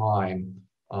that time,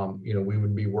 we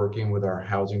would be working with our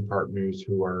housing partners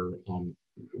who are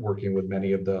working with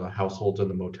many of the households in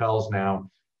the motels now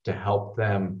to help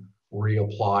them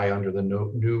reapply under the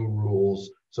new rules,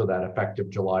 so that effective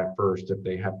July 1st, if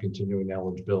they have continuing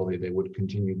eligibility, they would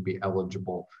continue to be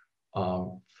eligible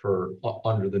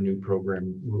under the new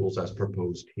program rules as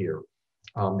proposed here.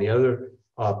 The other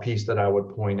piece that I would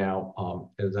point out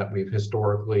is that we've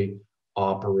historically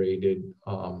operated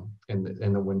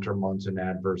in the winter months an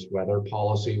adverse weather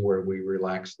policy where we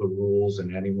relax the rules,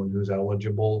 and anyone who's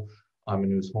eligible and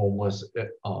who's homeless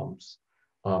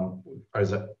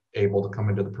is able to come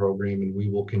into the program, and we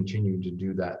will continue to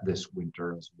do that this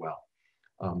winter as well.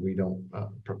 We don't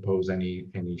propose any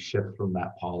shift from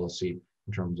that policy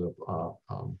in terms of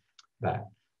that.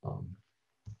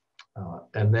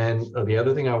 And then the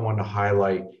other thing I want to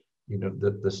highlight,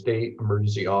 the state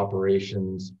emergency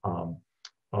operations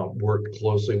worked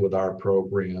closely with our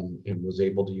program and was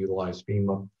able to utilize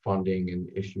FEMA funding and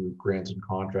issue grants and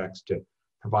contracts to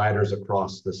providers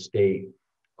across the state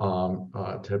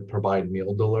to provide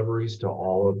meal deliveries to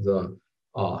all of the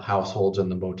households in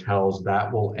the motels.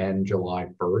 That will end July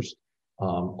 1st,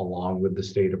 along with the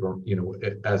state of,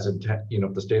 if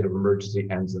the state of emergency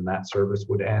ends, then that service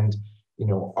would end.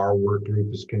 Our work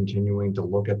group is continuing to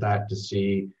look at that to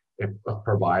see if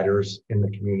providers in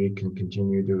the community can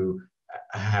continue to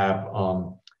have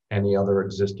any other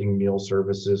existing meal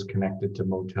services connected to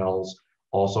motels.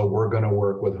 Also, we're going to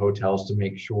work with hotels to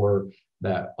make sure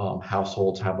that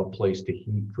households have a place to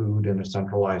heat food in a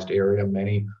centralized area.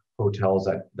 Many hotels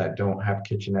that don't have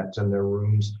kitchenettes in their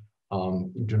rooms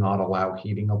do not allow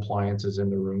heating appliances in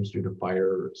the rooms due to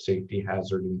fire safety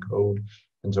hazard and code.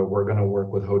 And so we're going to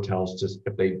work with hotels to,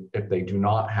 if they do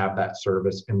not have that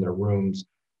service in their rooms,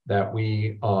 that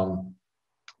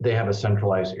they have a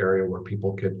centralized area where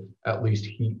people could at least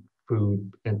heat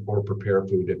food or prepare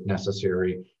food if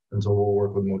necessary. And so we'll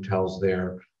work with motels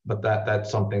there, but that's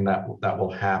something that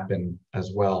will happen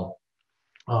as well.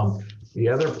 The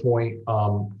other point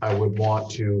I would want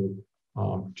to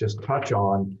just touch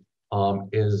on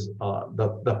is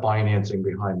the financing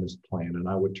behind this plan. And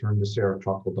I would turn to Sarah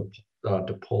Truckle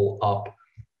to pull up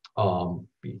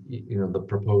the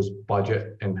proposed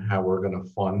budget and how we're going to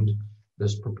fund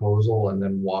this proposal, and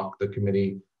then walk the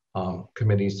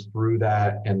committees through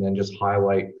that, and then just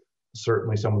highlight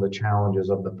certainly some of the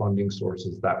challenges of the funding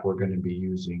sources that we're going to be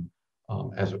using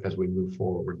as we move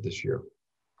forward this year.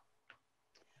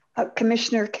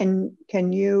 Commissioner,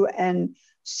 can you and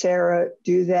Sarah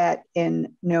do that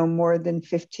in no more than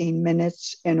 15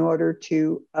 minutes in order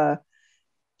to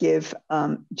give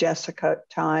Jessica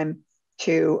time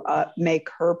to make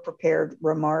her prepared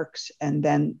remarks, and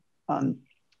then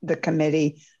the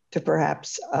committee to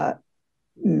perhaps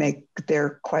make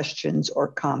their questions or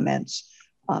comments?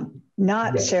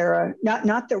 Not yes. Sarah,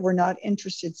 not that we're not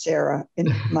interested, Sarah,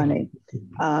 in money,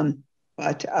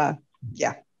 but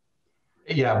yeah.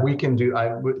 Yeah, we can do,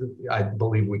 I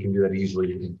believe we can do that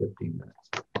easily in 15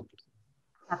 minutes.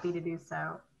 Happy to do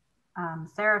so.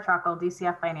 Sarah Truckle,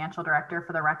 DCF Financial Director,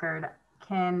 for the record.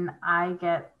 Can I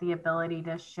get the ability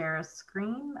to share a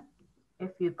screen if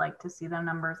you'd like to see the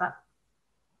numbers up?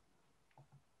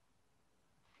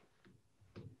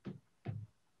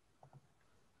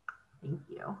 Thank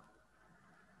you.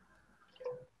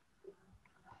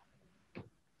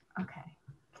 Okay,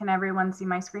 can everyone see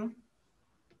my screen?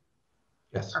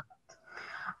 Yes.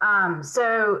 Perfect.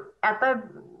 So at the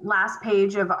last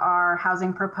page of our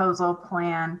housing proposal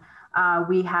plan,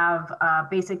 we have a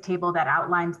basic table that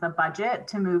outlines the budget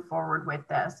to move forward with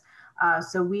this.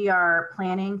 So we are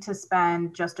planning to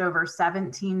spend just over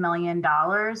 $17 million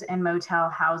in motel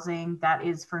housing that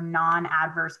is for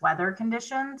non-adverse weather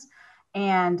conditions,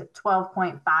 and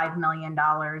 $12.5 million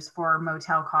for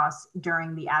motel costs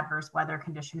during the adverse weather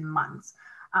condition months.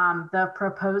 The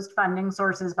proposed funding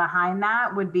sources behind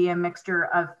that would be a mixture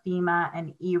of FEMA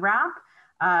and ERAP.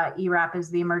 ERAP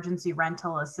is the Emergency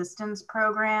Rental Assistance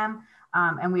Program,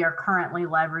 and we are currently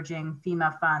leveraging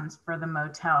FEMA funds for the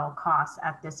motel costs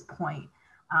at this point,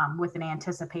 with an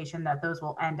anticipation that those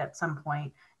will end at some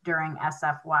point during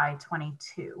SFY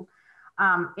 22.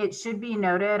 It should be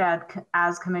noted,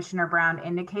 as Commissioner Brown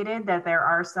indicated, that there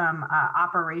are some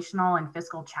operational and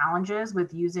fiscal challenges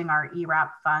with using our ERAP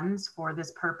funds for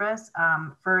this purpose.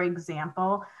 For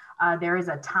example, there is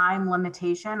a time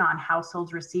limitation on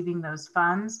households receiving those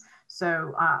funds.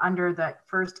 So under the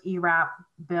first ERAP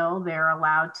bill, they're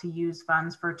allowed to use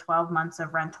funds for 12 months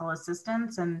of rental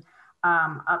assistance, and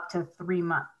up to 3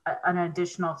 months, an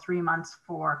additional 3 months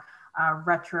for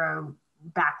retro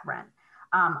back rent.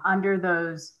 Under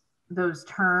those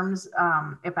terms,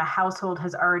 if a household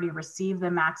has already received the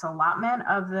max allotment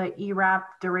of the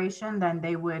ERAP duration, then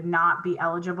they would not be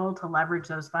eligible to leverage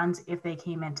those funds if they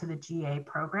came into the GA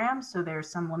program. So there's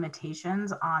some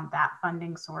limitations on that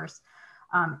funding source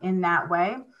in that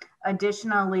way.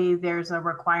 Additionally, there's a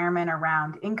requirement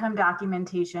around income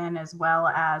documentation, as well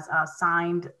as a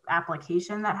signed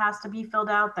application that has to be filled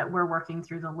out that we're working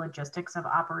through the logistics of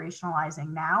operationalizing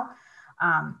now.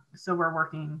 So we're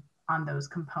working on those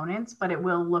components, but it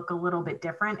will look a little bit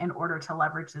different in order to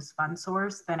leverage this fund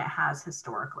source than it has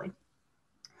historically.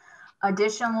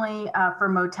 Additionally, for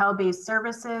motel-based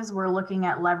services, we're looking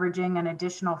at leveraging an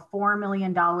additional $4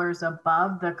 million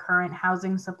above the current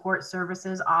housing support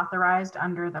services authorized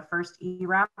under the first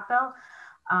ERAP bill,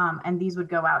 and these would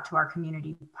go out to our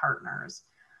community partners.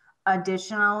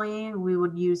 Additionally, we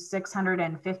would use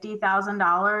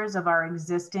 $650,000 of our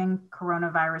existing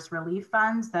coronavirus relief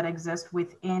funds that exist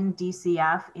within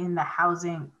DCF in the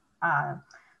housing,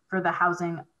 for the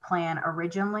housing plan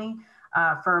originally,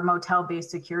 for motel-based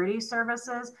security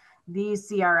services. These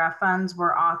CRF funds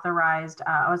were authorized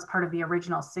as part of the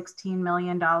original $16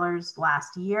 million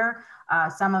last year.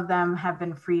 Some of them have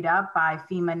been freed up by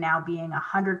FEMA now being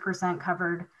 100%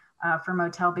 covered for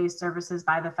motel-based services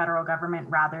by the federal government,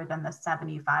 rather than the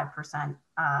 75%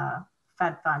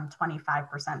 Fed fund,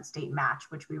 25% state match,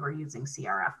 which we were using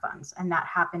CRF funds. And that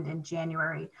happened in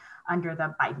January under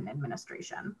the Biden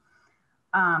administration.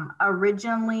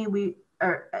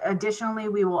 Additionally,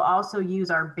 we will also use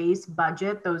our base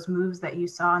budget, those moves that you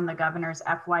saw in the governor's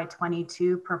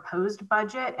FY22 proposed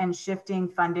budget, and shifting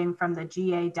funding from the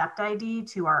GA DEPT ID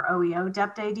to our OEO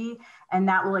DEPT ID, and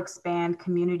that will expand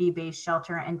community-based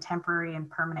shelter and temporary and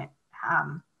permanent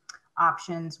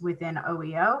options within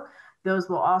OEO. Those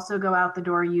will also go out the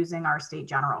door using our state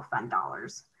general fund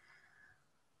dollars.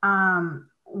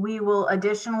 We will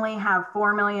additionally have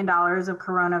 $4 million of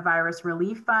coronavirus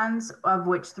relief funds, of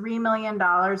which $3 million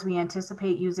we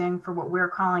anticipate using for what we're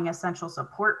calling essential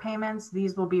support payments.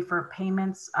 These will be for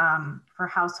payments for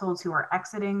households who are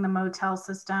exiting the motel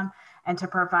system and to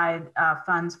provide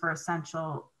funds for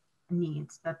essential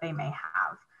needs that they may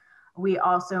have. We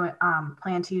also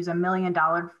plan to use $1 million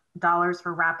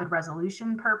for rapid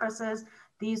resolution purposes.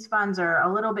 These funds are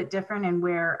a little bit different in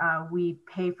where we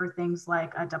pay for things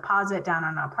like a deposit down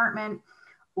on an apartment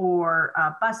or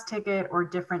a bus ticket or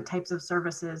different types of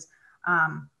services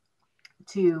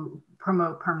to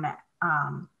promote permanent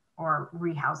or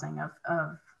rehousing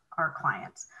of our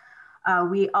clients.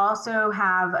 We also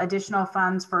have additional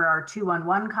funds for our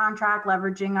 211 contract,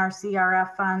 leveraging our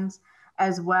CRF funds,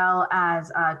 as well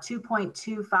as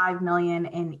 $2.25 million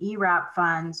in ERAP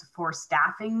funds for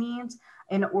staffing needs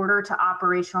in order to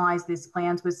operationalize these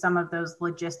plans with some of those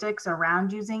logistics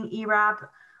around using ERAP.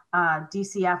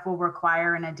 DCF will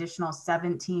require an additional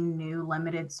 17 new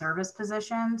limited service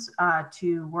positions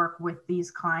to work with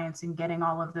these clients in getting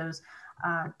all of those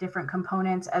different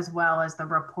components, as well as the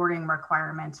reporting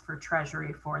requirements for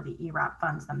Treasury for the ERAP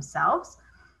funds themselves,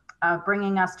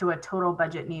 bringing us to a total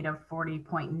budget need of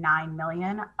 $40.9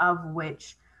 million, of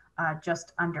which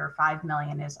just under $5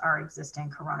 million is our existing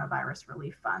coronavirus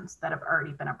relief funds that have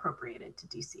already been appropriated to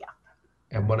DCF.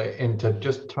 And to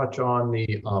just touch on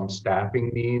the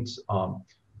staffing needs,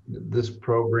 this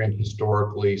program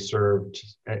historically served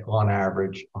on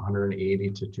average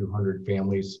 180 to 200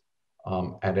 families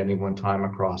at any one time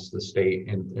across the state,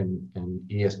 and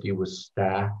ESD was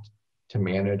staffed to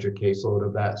manage a caseload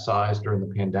of that size. During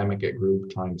the pandemic, it grew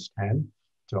times 10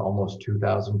 to almost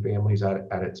 2,000 families at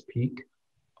its peak.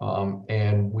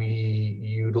 And we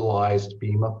utilized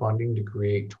FEMA funding to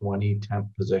create 20 temp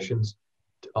positions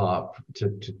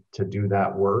to do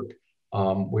that work.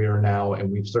 We are now,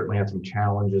 and we've certainly had some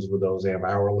challenges with those. They have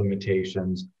hour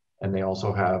limitations, and they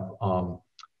also have,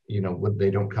 they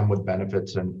don't come with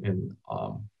benefits,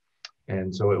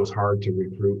 and so it was hard to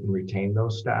recruit and retain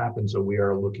those staff. And so we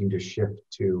are looking to shift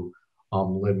to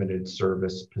limited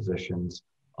service positions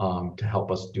to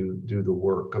help us do the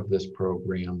work of this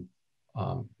program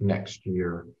next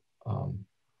year,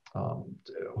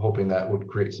 hoping that would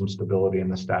create some stability in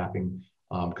the staffing,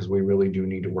 because we really do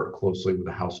need to work closely with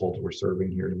the households we're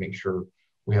serving here to make sure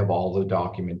we have all the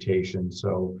documentation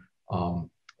so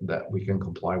that we can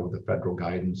comply with the federal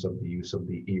guidance of the use of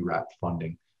the ERAP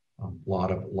funding. A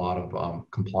lot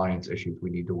of compliance issues we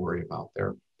need to worry about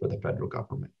there for the federal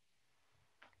government.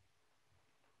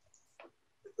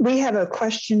 We have a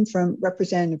question from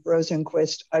Representative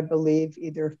Rosenquist, I believe,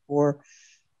 either for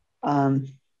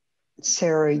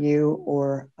Sarah Yu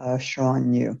or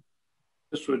Sean Yu.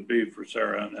 This would be for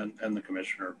Sarah and the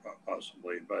commissioner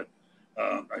possibly, but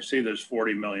I see there's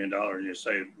 $40 million. You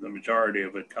say the majority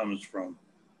of it comes from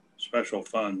special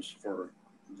funds for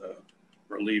the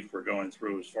relief we're going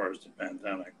through as far as the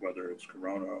pandemic, whether it's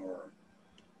Corona or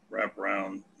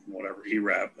wraparound, whatever,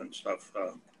 ERAP and stuff.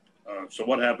 So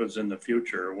what happens in the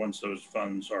future once those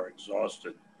funds are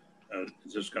exhausted?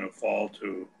 Is this going to fall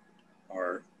to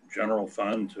our general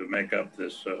fund to make up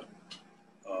this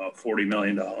 $40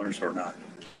 million or not?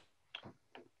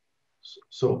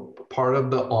 So part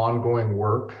of the ongoing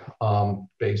work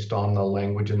based on the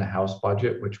language in the House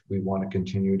budget, which we want to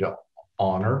continue to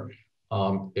honor,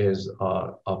 is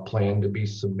a plan to be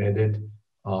submitted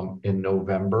in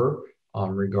November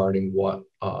regarding what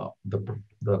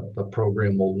the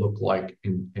program will look like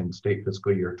in state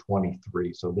fiscal year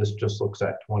 23. So this just looks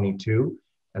at 22,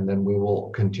 and then we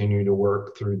will continue to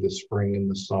work through the spring and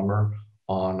the summer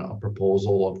on a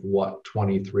proposal of what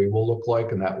 23 will look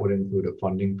like, and that would include a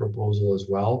funding proposal as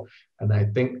well. And I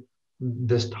think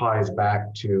this ties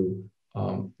back to,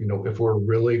 if we're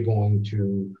really going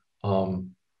to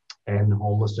end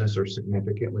homelessness or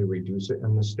significantly reduce it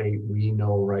in the state, we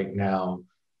know right now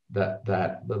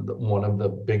that one of the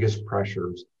biggest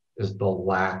pressures is the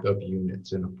lack of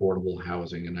units in affordable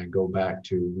housing. And I go back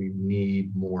to, we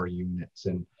need more units,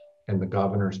 and the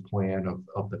governor's plan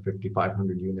of the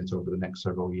 5,500 units over the next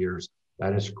several years,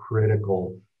 that is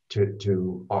critical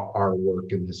to our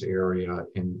work in this area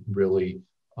in really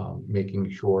making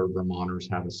sure Vermonters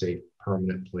have a safe,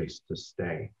 permanent place to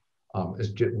stay.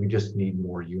 We just need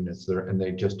more units there, and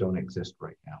they just don't exist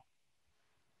right now.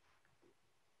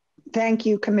 Thank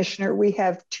you, Commissioner. We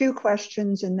have two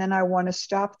questions, and then I want to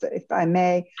stop, if I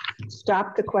may,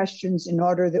 stop the questions in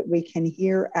order that we can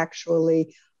hear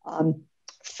actually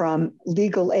from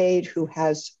legal aid, who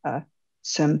has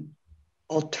some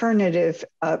alternative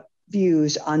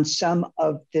views on some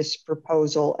of this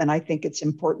proposal. And I think it's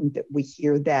important that we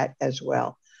hear that as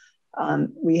well.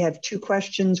 We have two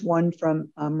questions, one from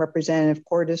Representative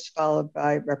Cordes, followed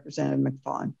by Representative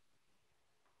McFawn.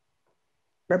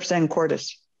 Representative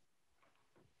Cordes.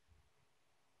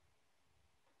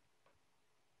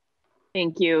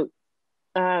 Thank you.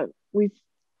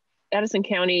 Addison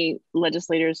County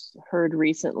legislators heard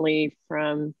recently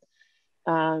from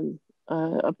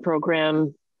a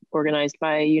program organized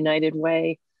by United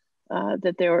Way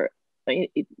that there are,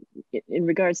 in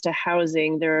regards to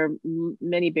housing, there are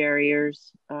many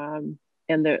barriers, and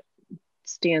there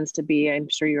stands to be, I'm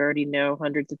sure you already know,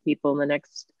 hundreds of people in the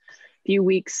next few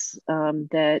weeks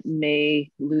that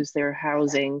may lose their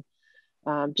housing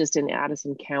just in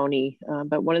Addison County.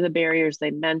 But one of the barriers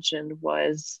they mentioned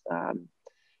was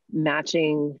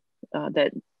matching,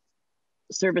 that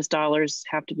service dollars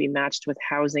have to be matched with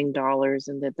housing dollars,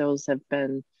 and that those have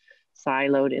been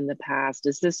siloed in the past.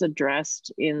 Is this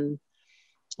addressed in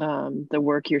the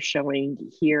work you're showing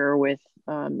here with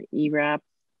ERAP?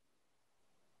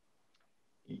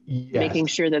 Yes. Making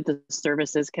sure that the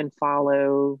services can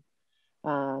follow,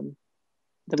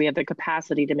 that we have the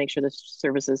capacity to make sure the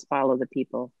services follow the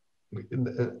people.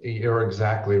 You're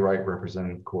exactly right,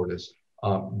 Representative Cordes.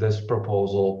 This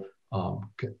proposal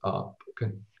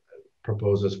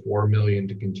proposes $4 million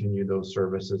to continue those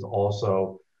services.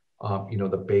 Also,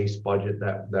 the base budget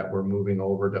that we're moving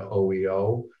over to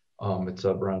OEO, it's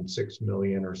around $6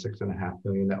 million or $6.5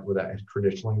 million that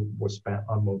traditionally was spent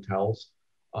on motels.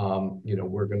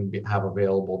 We're going to have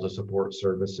available to support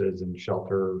services and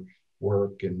shelter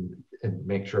work and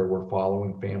make sure we're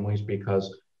following families,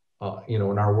 because in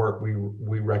our work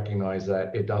we recognize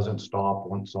that it doesn't stop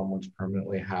once someone's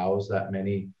permanently housed. That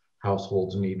many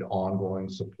households need ongoing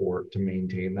support to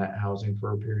maintain that housing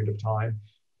for a period of time.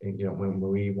 And when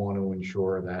we want to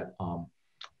ensure that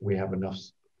we have enough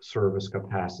service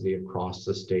capacity across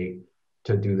the state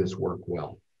to do this work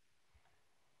well.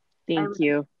 Thank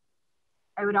you.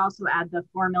 I would also add the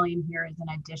 $4 million here is in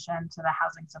addition to the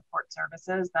housing support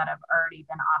services that have already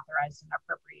been authorized and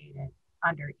appropriated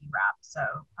under ERAP. So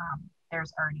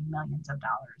there's already millions of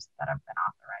dollars that have been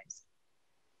authorized.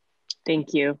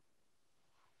 Thank you.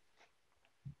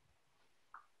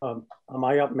 Am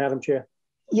I up, Madam Chair?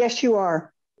 Yes, you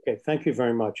are. Okay, thank you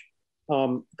very much.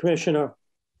 Commissioner,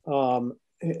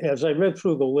 as I read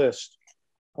through the list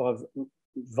of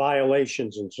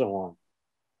violations and so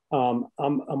on,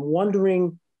 I'm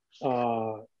wondering,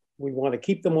 we want to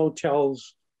keep the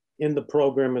motels in the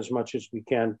program as much as we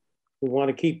can. We want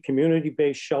to keep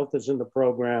community-based shelters in the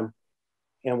program,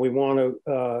 and we want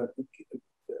to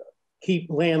keep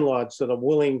landlords that are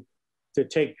willing to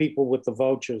take people with the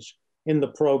vouchers in the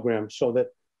program so that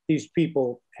these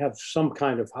people have some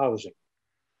kind of housing.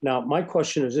 Now, my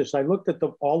question is this: I looked at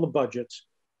all the budgets.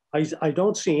 I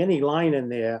don't see any line in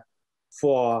there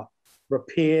for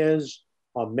repairs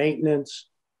or maintenance.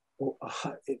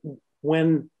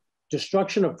 When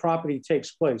destruction of property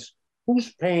takes place,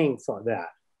 who's paying for that?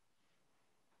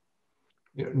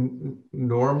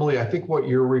 Normally, I think what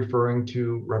you're referring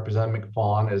to, Representative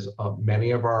McFawn, is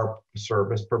many of our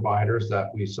service providers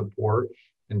that we support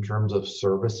in terms of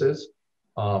services.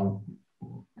 I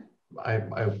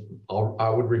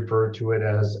would refer to it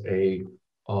as a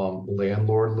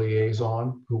landlord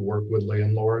liaison who work with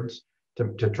landlords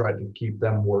to try to keep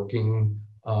them working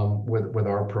with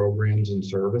our programs and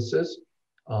services.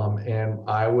 And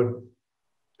I would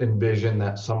envision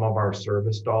that some of our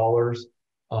service dollars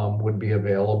would be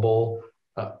available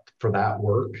for that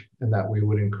work, and that we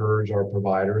would encourage our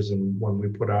providers. And when we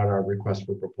put out our request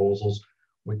for proposals,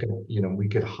 we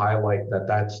could highlight that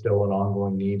that's still an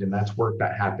ongoing need, and that's work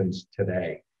that happens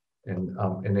today,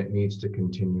 and it needs to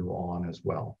continue on as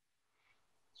well.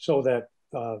 So that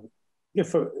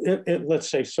let's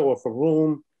say, so if a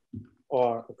room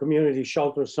or a community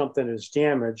shelter or something is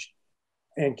damaged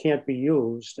and can't be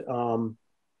used, to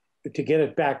get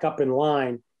it back up in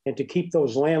line and to keep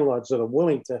those landlords that are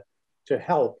willing to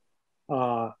help,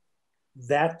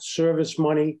 that service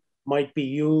money might be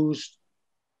used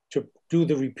to do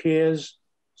the repairs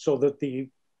so that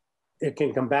it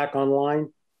can come back online.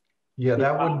 Yeah,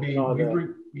 that would be,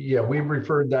 we've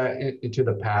referred that into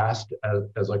the past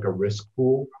as like a risk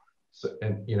pool. So,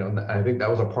 and I think that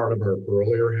was a part of our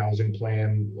earlier housing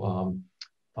plan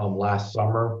last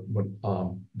summer,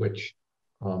 which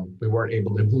we weren't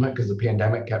able to implement because the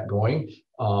pandemic kept going.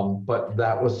 But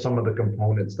that was some of the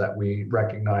components that we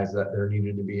recognized, that there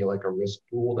needed to be like a risk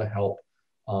pool to help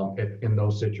if in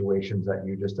those situations that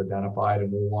you just identified.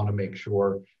 And we'll want to make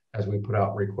sure as we put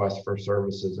out requests for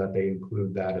services that they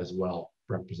include that as well,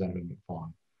 Representative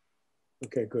McFawn.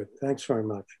 Okay, good. Thanks very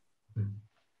much. Mm-hmm.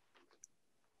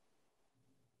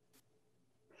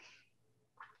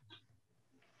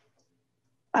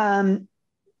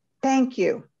 Thank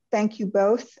you. Thank you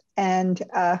both. And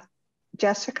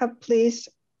Jessica, please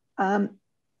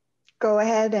go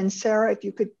ahead. And Sarah, if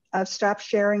you could stop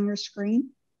sharing your screen.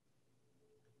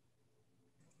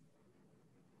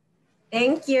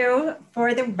 Thank you.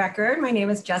 For the record, my name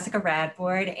is Jessica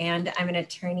Radford, and I'm an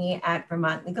attorney at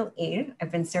Vermont Legal Aid.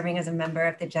 I've been serving as a member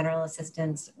of the General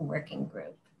Assistance Working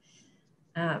Group.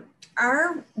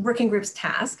 Our working group's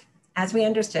task, as we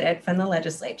understood it from the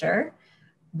legislature,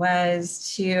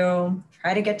 was to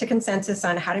try to get to consensus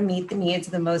on how to meet the needs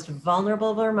of the most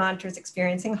vulnerable Vermonters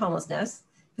experiencing homelessness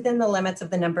within the limits of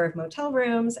the number of motel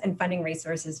rooms and funding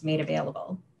resources made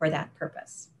available for that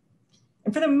purpose.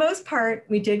 And for the most part,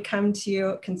 we did come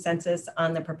to consensus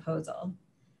on the proposal.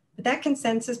 But that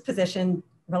consensus position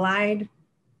relied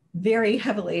very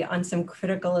heavily on some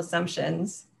critical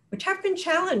assumptions, which have been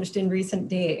challenged in recent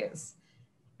days.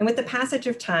 And with the passage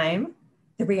of time,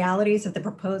 the realities of the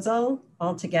proposal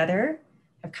altogether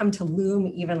have come to loom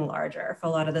even larger for a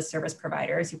lot of the service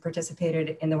providers who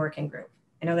participated in the working group.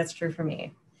 I know that's true for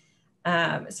me.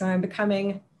 So I'm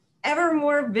becoming ever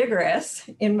more vigorous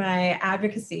in my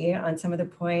advocacy on some of the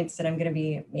points that I'm going to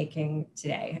be making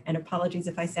today. And apologies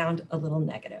if I sound a little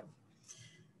negative.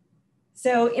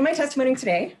 So in my testimony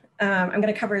today, I'm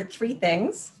going to cover three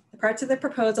things: the parts of the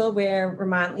proposal where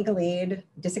Vermont Legal Aid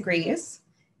disagrees;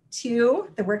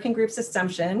 two, the working group's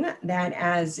assumption that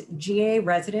as GA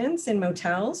residents in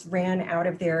motels ran out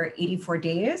of their 84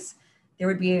 days, there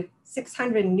would be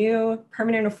 600 new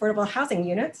permanent affordable housing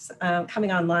units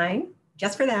coming online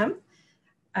just for them.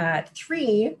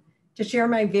 Three, to share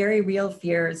my very real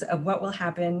fears of what will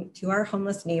happen to our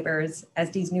homeless neighbors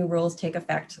as these new rules take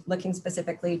effect, looking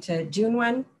specifically to June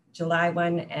 1, July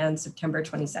 1, and September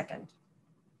 22nd.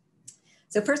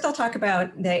 So first I'll talk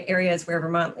about the areas where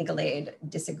Vermont Legal Aid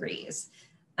disagrees.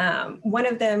 One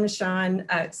of them,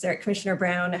 Commissioner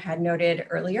Brown had noted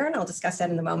earlier, and I'll discuss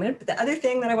that in a moment. But the other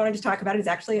thing that I wanted to talk about is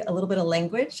actually a little bit of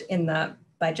language in the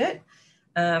budget.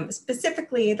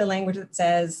 Specifically, the language that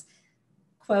says,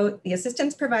 quote, "The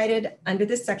assistance provided under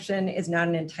this section is not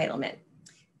an entitlement."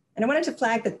 And I wanted to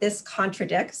flag that this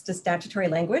contradicts the statutory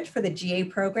language for the GA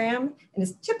program and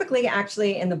is typically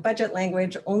actually in the budget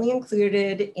language only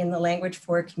included in the language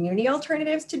for community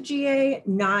alternatives to GA,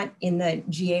 not in the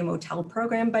GA motel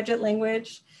program budget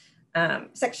language.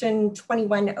 Section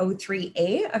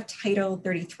 2103A of Title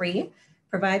 33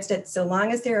 provides that so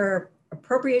long as there are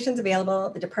appropriations available,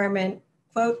 the department,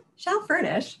 quote, "shall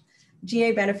furnish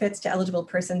GA benefits to eligible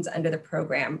persons under the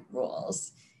program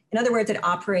rules." In other words, it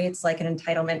operates like an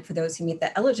entitlement for those who meet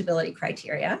the eligibility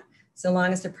criteria, so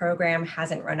long as the program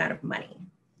hasn't run out of money.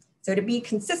 So to be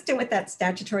consistent with that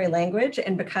statutory language,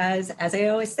 and because, as I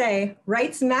always say,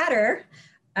 rights matter,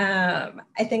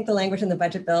 I think the language in the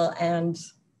budget bill, and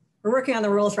we're working on the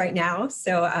rules right now,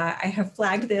 so I have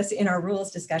flagged this in our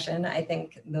rules discussion. I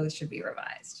think those should be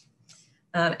revised.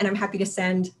 And I'm happy to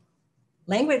send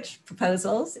language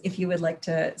proposals if you would like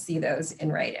to see those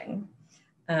in writing.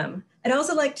 I'd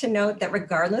also like to note that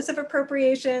regardless of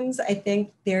appropriations, I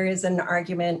think there is an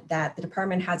argument that the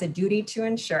department has a duty to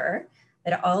ensure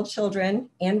that all children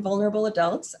and vulnerable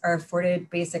adults are afforded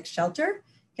basic shelter,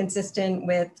 consistent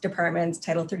with department's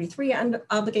Title 33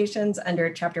 obligations under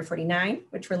Chapter 49,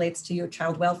 which relates to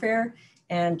child welfare,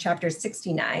 and Chapter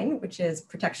 69, which is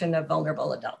protection of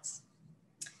vulnerable adults.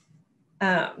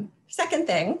 Second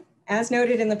thing, as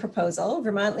noted in the proposal,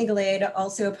 Vermont Legal Aid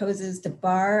also opposes the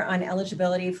bar on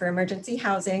eligibility for emergency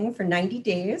housing for 90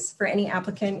 days for any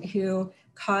applicant who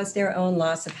caused their own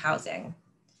loss of housing.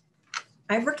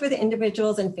 I've worked with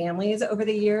individuals and families over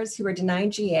the years who were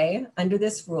denied GA under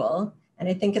this rule, and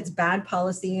I think it's bad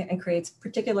policy and creates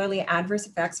particularly adverse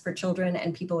effects for children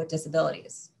and people with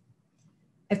disabilities.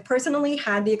 I've personally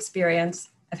had the experience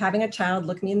of having a child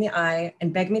look me in the eye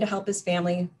and beg me to help his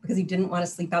family because he didn't want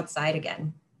to sleep outside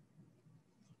again.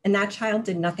 And that child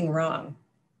did nothing wrong.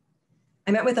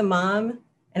 I met with a mom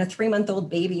and a 3-month-old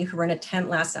baby who were in a tent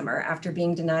last summer after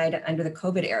being denied under the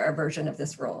COVID era version of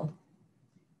this rule.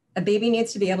 A baby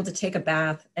needs to be able to take a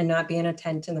bath and not be in a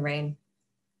tent in the rain.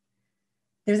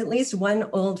 There's at least one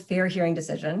old fair hearing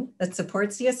decision that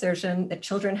supports the assertion that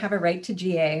children have a right to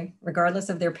GA regardless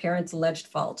of their parents' alleged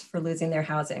fault for losing their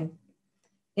housing.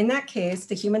 In that case,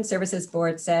 the Human Services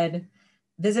Board said,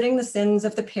 "Visiting the sins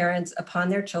of the parents upon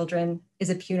their children is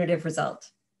a punitive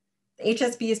result." The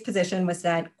HSB's position was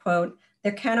that, quote,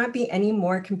 "There cannot be any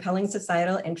more compelling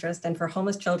societal interest than for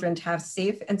homeless children to have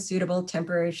safe and suitable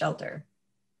temporary shelter."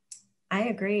 I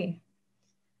agree.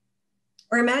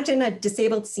 Or imagine a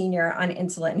disabled senior on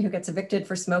insulin who gets evicted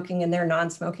for smoking in their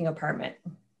non-smoking apartment.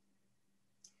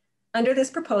 Under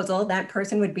this proposal, that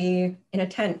person would be in a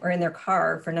tent or in their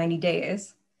car for 90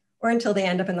 days, or until they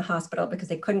end up in the hospital because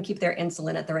they couldn't keep their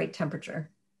insulin at the right temperature.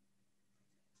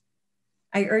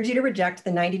 I urge you to reject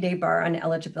the 90-day bar on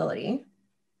eligibility,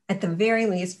 at the very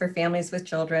least for families with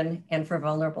children and for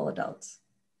vulnerable adults.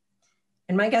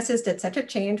 And my guess is that such a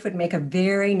change would make a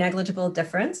very negligible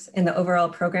difference in the overall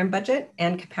program budget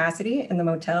and capacity in the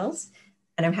motels.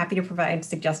 And I'm happy to provide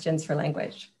suggestions for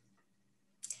language.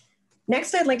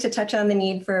 Next, I'd like to touch on the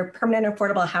need for permanent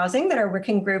affordable housing that our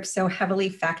working group so heavily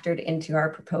factored into our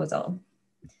proposal.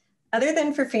 Other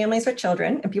than for families with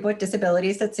children and people with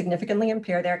disabilities that significantly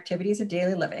impair their activities of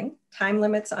daily living, time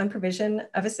limits on provision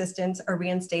of assistance are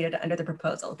reinstated under the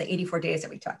proposal, the 84 days that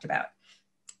we talked about.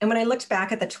 And when I looked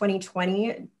back at the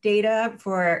 2020 data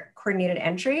for coordinated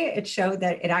entry, it showed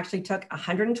that it actually took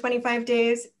 125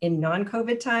 days in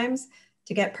non-COVID times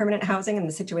to get permanent housing, and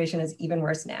the situation is even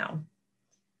worse now.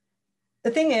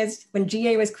 The thing is, when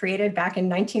GA was created back in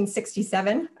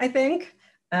 1967, I think,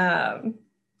 it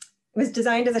was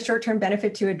designed as a short-term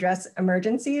benefit to address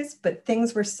emergencies, but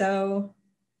things were so,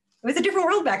 it was a different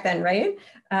world back then, right?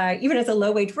 Even as a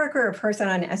low-wage worker or person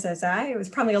on SSI, it was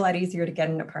probably a lot easier to get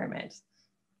an apartment.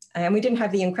 And we didn't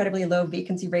have the incredibly low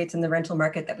vacancy rates in the rental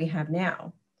market that we have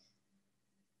now.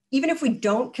 Even if we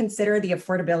don't consider the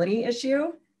affordability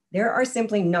issue, there are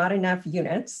simply not enough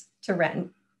units to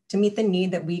rent to meet the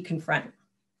need that we confront.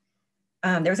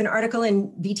 There was an article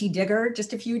in VT Digger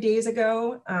just a few days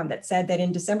ago that said that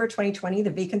in December 2020, the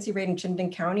vacancy rate in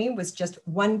Chittenden County was just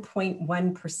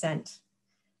 1.1%.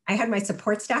 I had my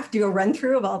support staff do a run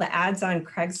through of all the ads on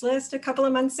Craigslist a couple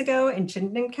of months ago in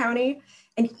Chittenden County.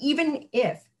 And even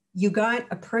if you got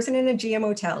a person in a GA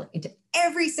motel into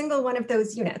every single one of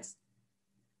those units,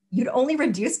 you'd only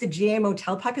reduce the GA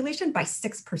motel population by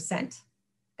 6%.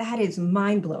 That is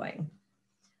mind-blowing.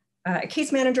 A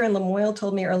case manager in Lamoille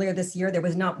told me earlier this year there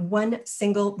was not one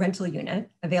single rental unit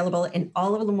available in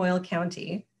all of Lamoille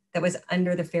County that was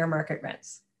under the fair market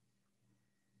rents.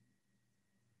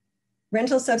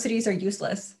 Rental subsidies are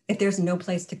useless if there's no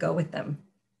place to go with them.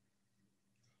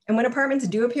 And when apartments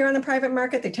do appear on the private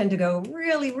market, they tend to go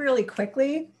really, really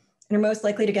quickly and are most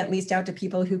likely to get leased out to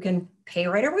people who can pay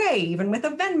right away, even with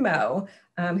a Venmo,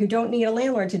 who don't need a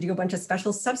landlord to do a bunch of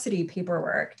special subsidy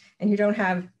paperwork, and who don't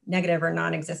have negative or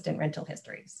non-existent rental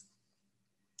histories.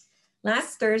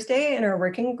 Last Thursday in our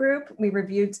working group, we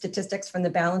reviewed statistics from the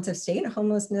Balance of State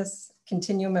Homelessness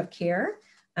Continuum of Care,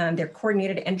 their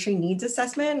coordinated entry needs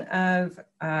assessment of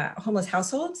homeless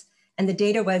households, and the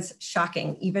data was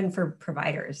shocking, even for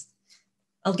providers.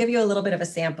 I'll give you a little bit of a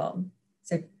sample.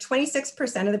 So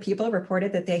 26% of the people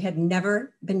reported that they had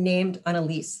never been named on a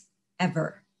lease,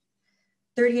 ever.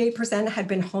 38% had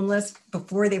been homeless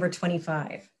before they were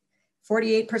 25.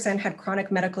 48% had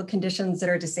chronic medical conditions that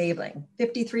are disabling.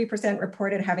 53%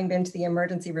 reported having been to the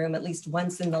emergency room at least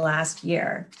once in the last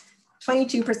year.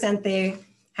 22% they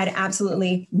had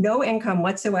absolutely no income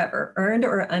whatsoever, earned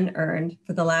or unearned,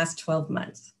 for the last 12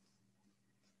 months.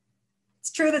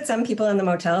 It's true that some people in the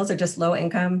motels are just low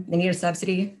income, they need a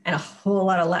subsidy, and a whole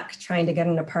lot of luck trying to get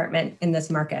an apartment in this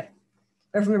market.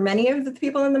 But for many of the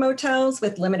people in the motels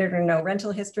with limited or no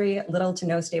rental history, little to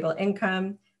no stable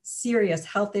income, serious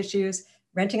health issues,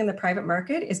 renting in the private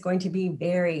market is going to be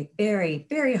very, very,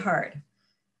 very hard.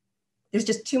 There's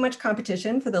just too much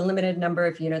competition for the limited number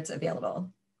of units available.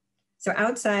 So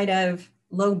outside of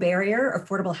low barrier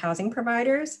affordable housing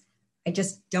providers, I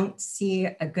just don't see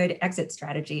a good exit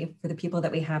strategy for the people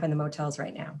that we have in the motels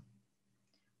right now.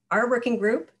 Our working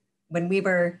group, when we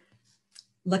were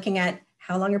looking at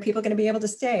how long are people going to be able to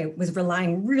stay, was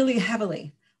relying really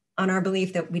heavily on our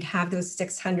belief that we'd have those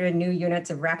 600 new units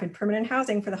of rapid permanent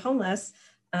housing for the homeless,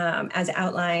 as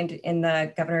outlined in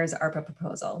the governor's ARPA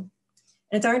proposal.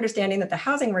 And it's our understanding that the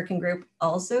housing working group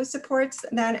also supports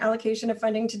that allocation of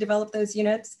funding to develop those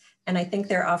units. And I think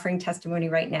they're offering testimony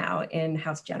right now in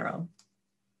House General.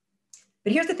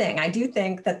 But here's the thing, I do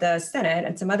think that the Senate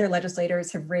and some other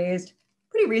legislators have raised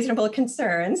pretty reasonable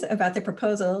concerns about the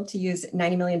proposal to use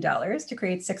 $90 million to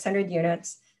create 600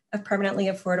 units of permanently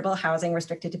affordable housing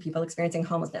restricted to people experiencing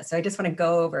homelessness. So I just want to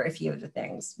go over a few of the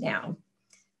things now.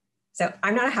 So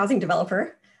I'm not a housing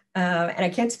developer, and I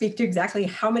can't speak to exactly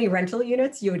how many rental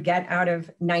units you would get out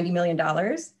of $90 million,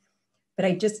 but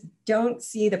I just don't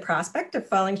see the prospect of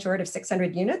falling short of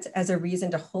 600 units as a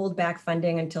reason to hold back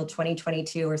funding until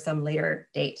 2022 or some later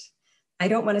date. I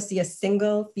don't want to see a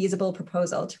single feasible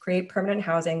proposal to create permanent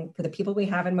housing for the people we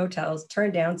have in motels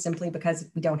turned down simply because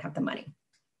we don't have the money.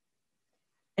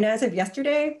 And as of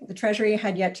yesterday, the Treasury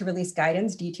had yet to release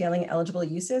guidance detailing eligible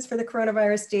uses for the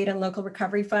Coronavirus State and Local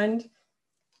Recovery Fund.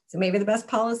 So maybe the best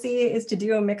policy is to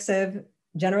do a mix of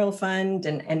general fund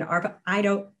and ARPA, I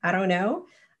don't know.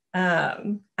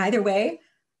 Either way,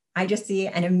 I just see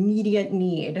an immediate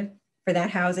need for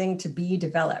that housing to be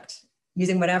developed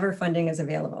using whatever funding is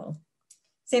available.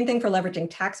 Same thing for leveraging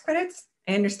tax credits.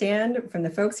 I understand from the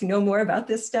folks who know more about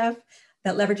this stuff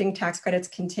that leveraging tax credits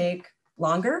can take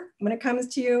longer when it comes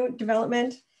to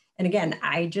development. And again,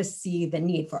 I just see the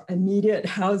need for immediate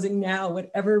housing now,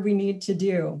 whatever we need to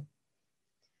do.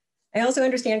 I also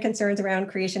understand concerns around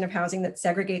creation of housing that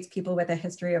segregates people with a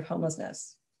history of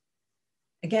homelessness.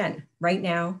 Again, right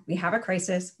now, we have a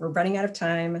crisis, we're running out of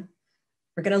time,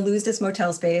 we're gonna lose this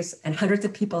motel space and hundreds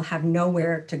of people have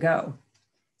nowhere to go.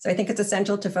 So I think it's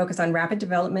essential to focus on rapid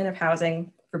development of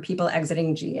housing for people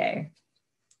exiting GA.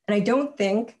 And I don't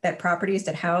think that properties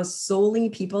that house solely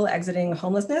people exiting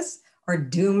homelessness are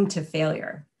doomed to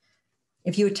failure.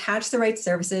 If you attach the right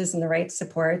services and the right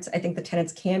supports, I think the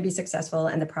tenants can be successful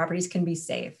and the properties can be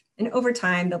safe. And over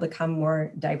time, they'll become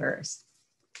more diverse.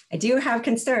 I do have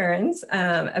concerns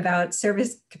about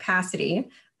service capacity.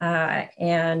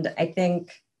 And I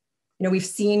think, we've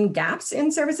seen gaps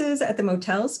in services at the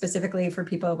motels, specifically for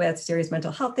people with serious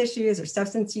mental health issues or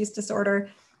substance use disorder.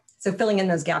 So filling in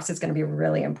those gaps is going to be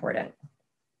really important.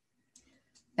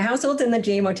 The households in the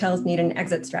GA motels need an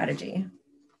exit strategy.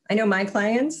 I know my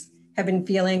clients have been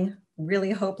feeling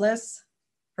really hopeless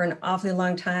for an awfully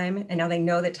long time, and now they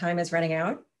know that time is running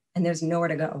out and there's nowhere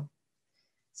to go.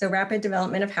 So rapid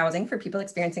development of housing for people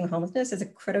experiencing homelessness is a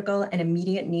critical and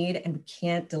immediate need, and we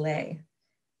can't delay.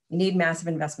 We need massive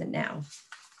investment now.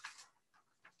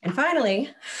 And finally,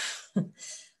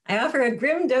 I offer a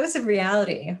grim dose of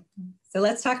reality. So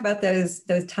let's talk about those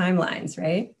timelines,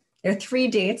 right? There are 3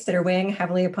 dates that are weighing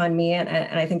heavily upon me, and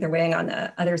I think they're weighing on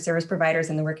the other service providers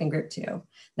in the working group too.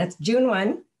 That's June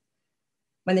 1,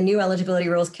 when the new eligibility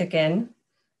rules kick in,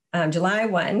 July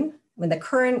 1, when the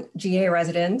current GA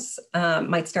residents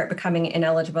might start becoming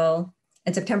ineligible,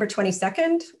 and September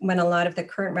 22nd, when a lot of the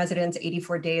current residents'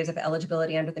 84 days of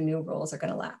eligibility under the new rules are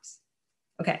going to lapse.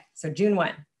 Okay, so June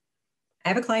 1. I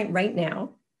have a client right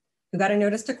now who got a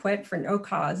notice to quit for no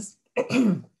cause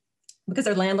because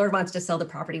her landlord wants to sell the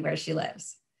property where she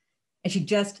lives. And she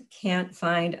just can't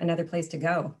find another place to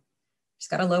go. She's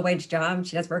got a low-wage job,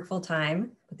 she does work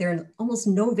full-time, but there are almost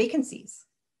no vacancies.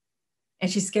 And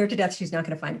she's scared to death she's not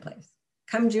going to find a place.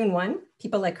 Come June 1,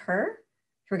 people like her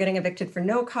who are getting evicted for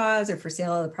no cause or for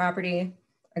sale of the property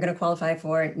are going to qualify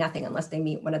for nothing unless they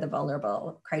meet one of the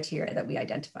vulnerable criteria that we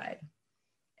identified.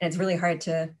 And it's really hard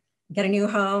to get a new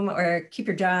home or keep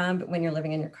your job when you're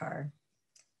living in your car.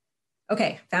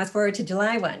 Okay, fast forward to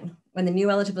July 1, when the new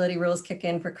eligibility rules kick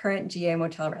in for current GA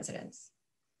motel residents.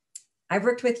 I've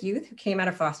worked with youth who came out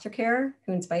of foster care,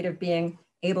 who in spite of being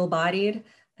able-bodied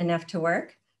enough to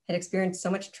work, had experienced so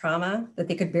much trauma that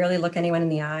they could barely look anyone in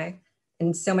the eye,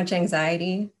 and so much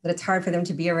anxiety that it's hard for them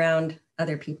to be around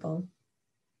other people.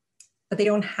 But they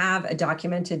don't have a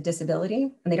documented disability,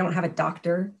 and they don't have a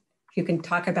doctor who can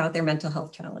talk about their mental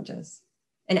health challenges.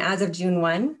 And as of June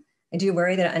 1, I do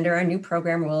worry that under our new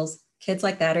program rules, kids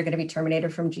like that are going to be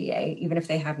terminated from GA, even if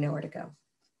they have nowhere to go.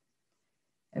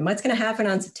 And what's going to happen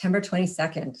on September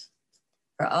 22nd?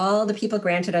 For all the people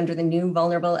granted under the new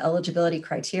vulnerable eligibility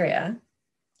criteria,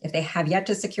 if they have yet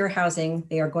to secure housing,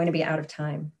 they are going to be out of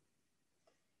time.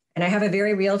 And I have a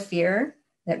very real fear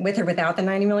that with or without the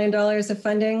 $90 million of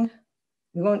funding,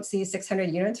 we won't see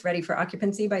 600 units ready for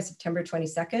occupancy by September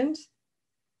 22nd.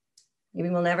 Maybe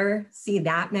we'll never see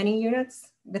that many units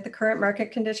with the current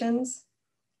market conditions.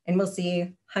 And we'll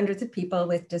see hundreds of people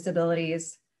with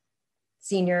disabilities,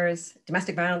 seniors,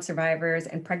 domestic violence survivors,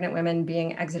 and pregnant women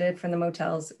being exited from the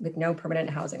motels with no permanent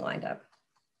housing lined up.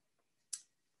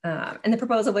 And the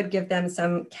proposal would give them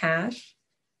some cash,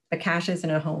 but cash isn't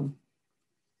a home.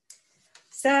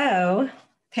 So,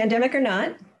 pandemic or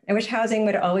not, I wish housing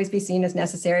would always be seen as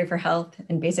necessary for health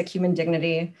and basic human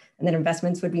dignity, and that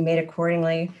investments would be made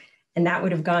accordingly. And that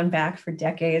would have gone back for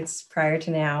decades prior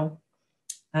to now.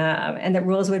 And that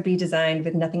rules would be designed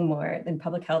with nothing more than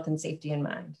public health and safety in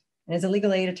mind. And as a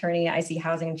legal aid attorney, I see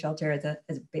housing and shelter as a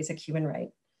basic human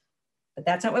right. But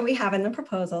that's not what we have in the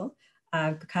proposal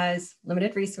because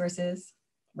limited resources,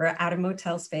 we're out of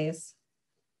motel space.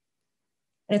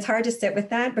 And it's hard to sit with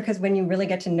that because when you really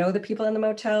get to know the people in the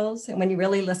motels and when you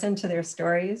really listen to their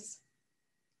stories,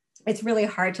 it's really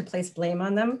hard to place blame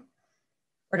on them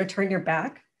or to turn your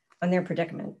back on their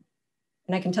predicament.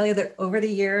 And I can tell you that over the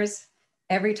years,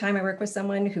 every time I work with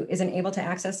someone who isn't able to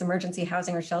access emergency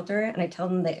housing or shelter, and I tell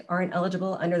them they aren't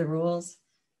eligible under the rules,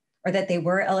 or that they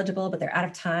were eligible, but they're out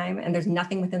of time, and there's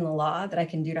nothing within the law that I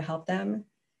can do to help them,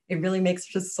 it really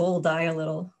makes the soul die a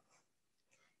little.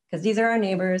 Because these are our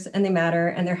neighbors, and they matter,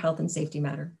 and their health and safety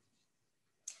matter.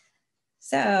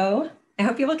 So I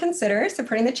hope you will consider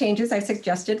supporting the changes I've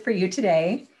suggested for you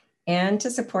today and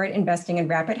to support investing in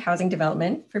rapid housing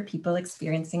development for people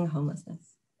experiencing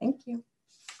homelessness. Thank you.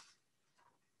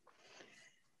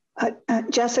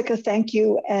 Jessica, thank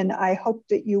you. And I hope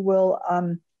that you will,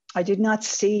 I did not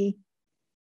see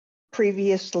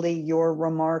previously your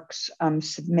remarks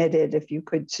submitted. If you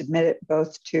could submit it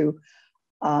both to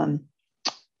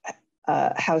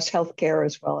House Healthcare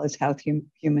as well as Health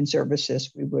Human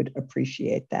Services, we would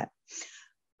appreciate that.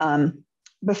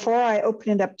 Before I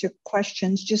open it up to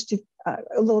questions, just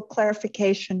a little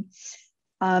clarification.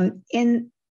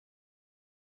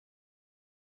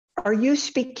 Are you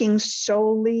speaking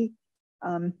solely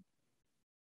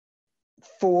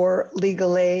for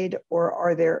legal aid, or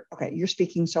are there, okay, you're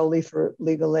speaking solely for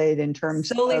legal aid in terms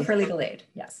solely of, for legal aid,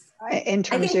 yes. In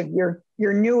terms of your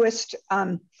newest,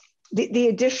 the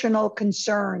additional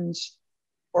concerns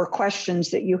or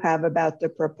questions that you have about the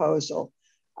proposal,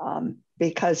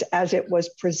 because as it was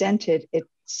presented, it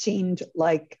seemed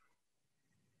like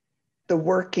the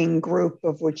working group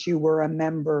of which you were a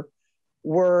member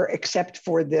were, except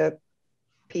for the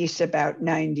piece about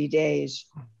 90 days,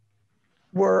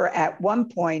 were at one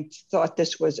point thought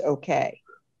this was okay.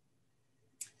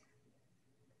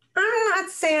 I'm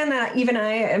not saying that, even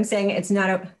I am saying it's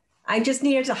not I just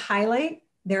needed to highlight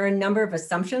there are a number of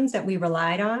assumptions that we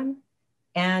relied on.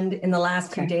 And in the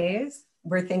last few days,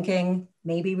 we're thinking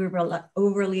maybe we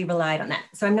overly relied on that.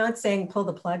 So I'm not saying pull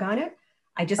the plug on it.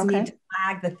 I just need to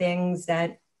flag the things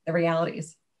that the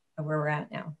realities of where we're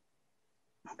at now.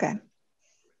 Okay.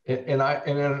 And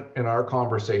in our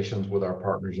conversations with our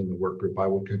partners in the work group, I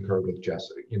would concur with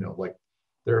Jessica. You know, like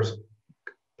there's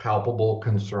palpable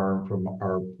concern from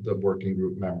the working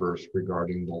group members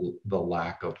regarding the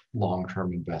lack of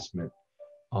long-term investment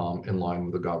in line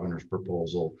with the governor's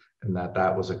proposal, and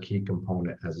that was a key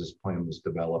component as this plan was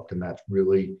developed, and that's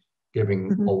really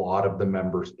giving a lot of the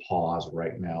members pause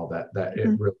right now that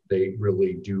they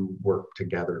really do work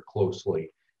together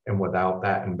closely. And without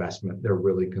that investment, they're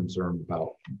really concerned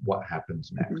about what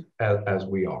happens next, as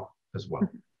we are as well.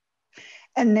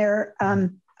 And there,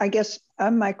 I guess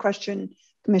my question,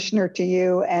 Commissioner, to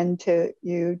you and to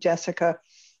you, Jessica,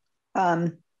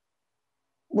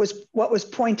 was what was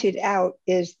pointed out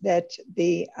is that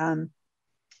the,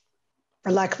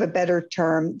 for lack of a better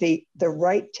term, the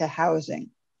right to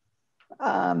housing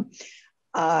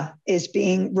is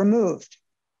being removed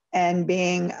and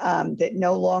being that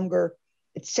no longer,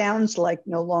 it sounds like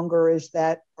no longer is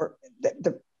that, or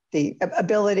the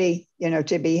ability, you know,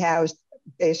 to be housed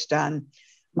based on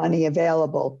money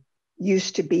available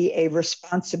used to be a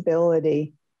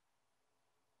responsibility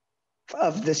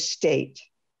of the state,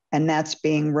 and that's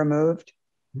being removed.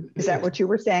 Is that what you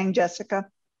were saying, Jessica?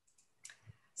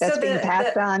 That's being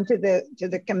passed on to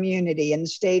the community, and the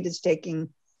state is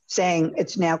saying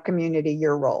it's now community,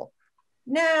 your role.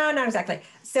 No, not exactly.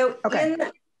 So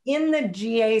in the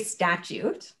GA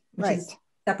statute, which is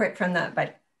separate from that,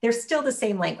 but there's still the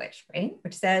same language, right?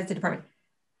 Which says the department.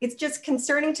 It's just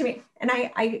concerning to me. And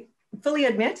I fully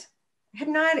admit, I have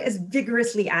not as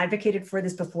vigorously advocated for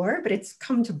this before, but it's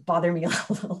come to bother me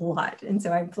a lot. And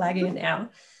so I'm flagging it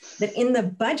now, that in the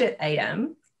budget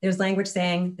item, there's language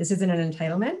saying this isn't an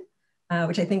entitlement,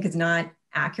 which I think is not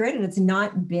accurate. And it's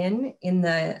not been in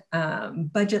the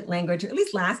budget language, or at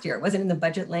least last year, it wasn't in the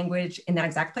budget language in that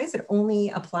exact place. It only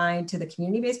applied to the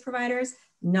community-based providers,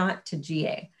 not to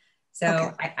GA.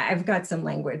 So I've got some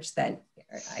language that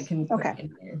I can put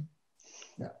in here.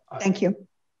 Yeah, thank you.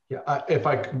 Yeah, if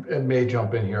I may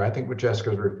jump in here, I think what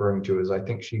Jessica is referring to is I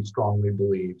think she strongly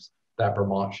believes that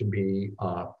Vermont should be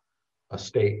a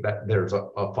state that there's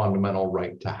a fundamental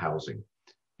right to housing.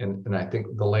 And I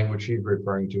think the language she's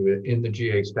referring to in the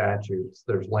GA statutes,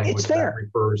 there's language that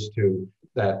refers to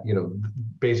that, you know,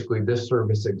 basically this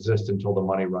service exists until the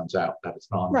money runs out, that it's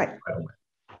not an entitlement.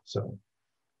 So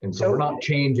we're not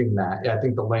changing that. I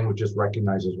think the language just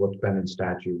recognizes what's been in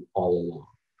statute all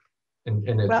along.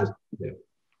 And it's just,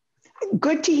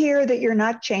 good to hear that you're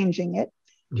not changing it.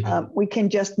 We can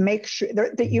just make sure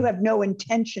that you have no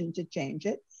intention to change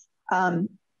it.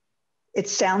 It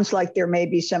sounds like there may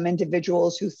be some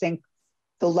individuals who think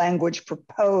the language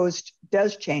proposed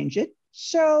does change it.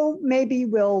 So maybe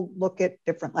we'll look at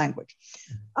different language.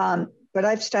 But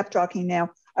I've stopped talking now.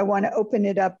 I want to open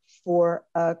it up for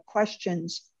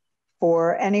questions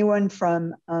for anyone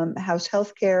from House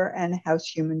Healthcare and House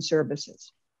Human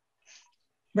Services.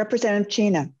 Representative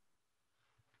Chena.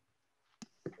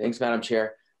 Thanks, Madam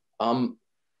Chair.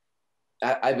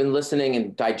 I've been listening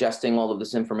and digesting all of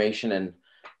this information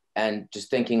and just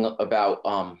thinking about,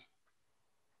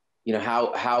 you know,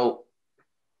 how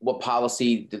what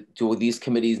policy do these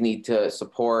committees need to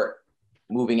support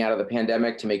moving out of the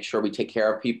pandemic to make sure we take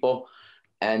care of people.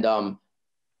 And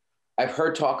I've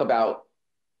heard talk about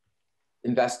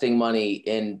investing money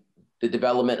in the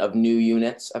development of new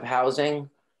units of housing.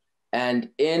 And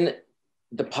in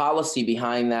the policy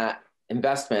behind that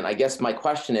investment, I guess my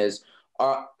question is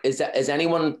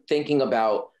anyone thinking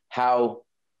about how,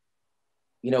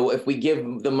 if we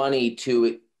give the money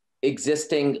to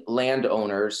existing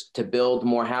landowners to build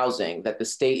more housing, that the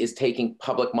state is taking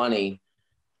public money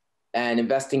and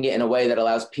investing it in a way that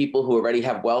allows people who already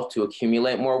have wealth to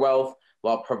accumulate more wealth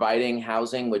while providing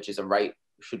housing, which is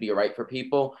should be a right for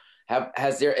people.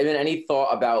 Has there been any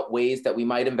thought about ways that we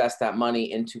might invest that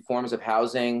money into forms of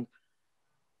housing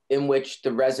in which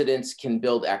the residents can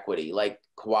build equity, like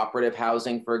cooperative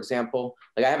housing, for example?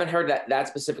 Like, I haven't heard that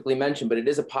specifically mentioned, but it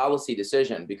is a policy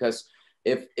decision, because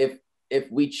if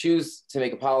we choose to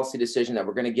make a policy decision that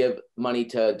we're going to give money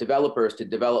to developers to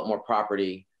develop more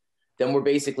property, then we're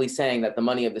basically saying that the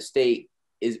money of the state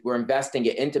we're investing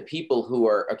it into people who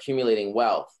are accumulating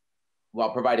wealth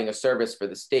while providing a service for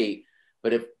the state.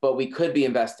 But we could be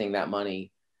investing that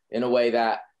money in a way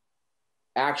that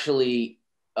actually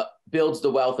builds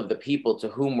the wealth of the people to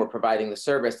whom we're providing the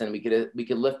service, and we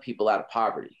could lift people out of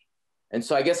poverty. And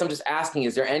so I guess I'm just asking,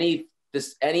 is there any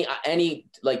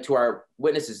like, to our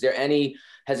witnesses,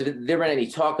 has there been any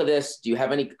talk of this? Do you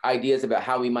have any ideas about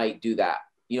how we might do that?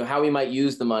 How we might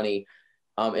use the money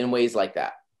in ways like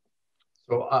that?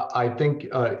 So I think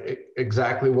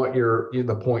exactly what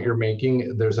the point you're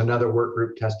making. There's another work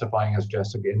group testifying, as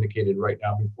Jessica indicated, right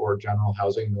now before General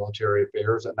Housing and Military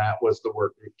Affairs, and that was the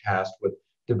work group tasked with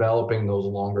developing those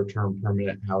longer-term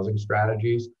permanent housing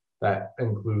strategies. That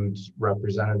includes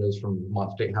representatives from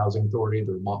Vermont State Housing Authority,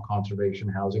 the Vermont Conservation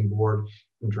Housing Board,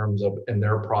 in terms of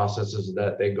their processes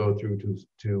that they go through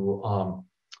to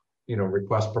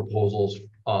request proposals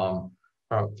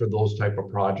for those type of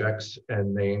projects.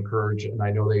 And they encourage, and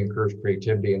I know they encourage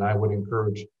creativity, and I would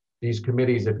encourage these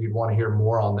committees, if you'd want to hear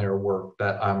more on their work,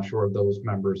 that I'm sure those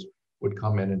members would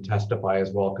come in and testify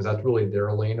as well, because that's really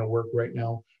their lane of work right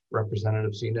now.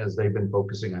 Representative Sina, as they've been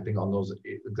focusing, I think, on those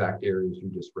exact areas you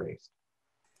just raised.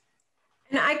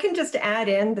 And I can just add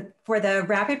in for the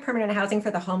rapid permanent housing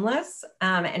for the homeless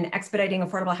and expediting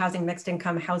affordable housing mixed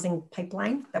income housing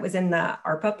pipeline that was in the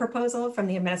ARPA proposal from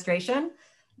the administration.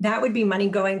 That would be money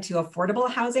going to affordable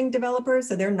housing developers.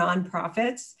 So they're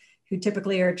nonprofits who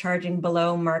typically are charging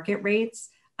below market rates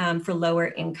for lower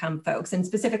income folks. And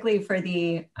specifically for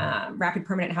the rapid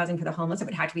permanent housing for the homeless, it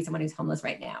would have to be someone who's homeless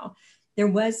right now. There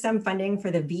was some funding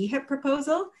for the VHIP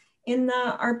proposal in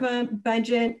the ARPA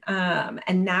budget,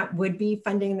 and that would be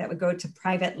funding that would go to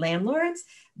private landlords.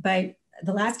 But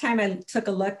the last time I took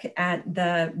a look at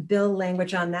the bill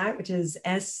language on that, which is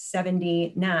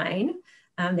S79,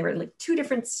 there were like two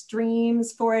different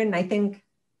streams for it. And I think,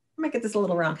 I might get this a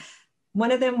little wrong.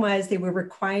 One of them was they were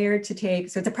required to take,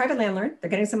 so it's a private landlord, they're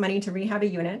getting some money to rehab a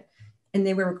unit, and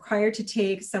they were required to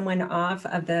take someone off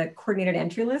of the coordinated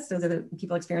entry list, those are the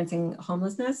people experiencing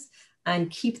homelessness, and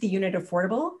keep the unit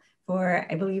affordable for,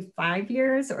 I believe, 5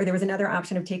 years. Or there was another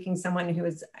option of taking someone who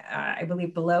was, I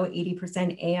believe, below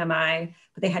 80% AMI,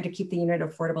 but they had to keep the unit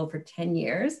affordable for 10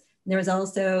 years. And there was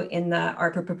also in the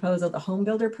ARPA proposal, the home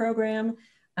builder program,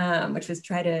 which was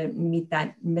try to meet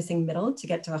that missing middle to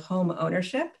get to a home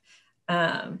ownership.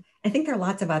 I think there are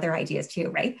lots of other ideas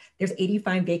too, right? There's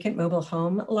 85 vacant mobile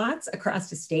home lots across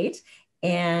the state.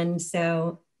 And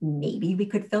so maybe we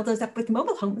could fill those up with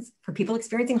mobile homes for people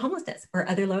experiencing homelessness or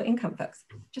other low income folks.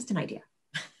 Just an idea.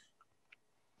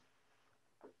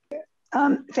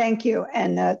 Thank you.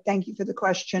 And thank you for the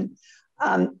question.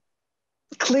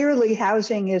 Clearly,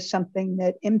 housing is something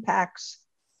that impacts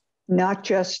not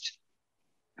just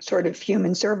sort of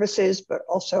human services, but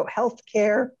also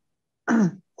healthcare.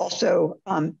 Also,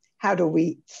 how do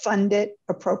we fund it,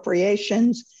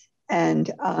 appropriations,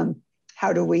 and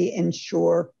how do we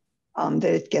ensure that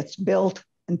it gets built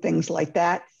and things like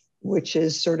that, which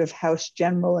is sort of House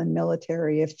General and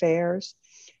Military Affairs.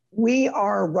 We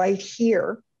are right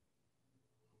here.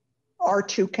 Our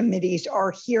two committees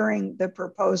are hearing the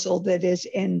proposal that is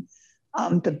in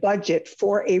the budget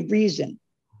for a reason.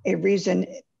 A reason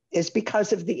is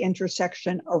because of the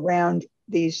intersection around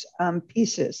these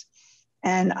pieces.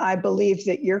 And I believe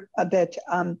that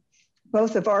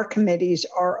both of our committees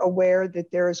are aware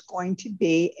that there is going to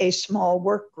be a small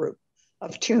work group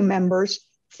of 2 members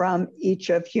from each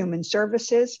of Human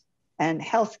Services and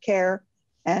Healthcare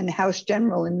and House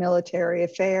General and Military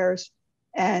Affairs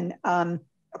and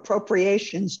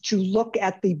Appropriations to look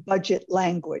at the budget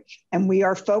language. And we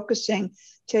are focusing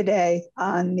today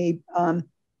on the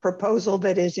proposal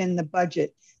that is in the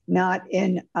budget not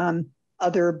in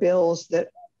other bills that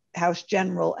House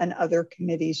General and other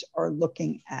committees are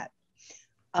looking at.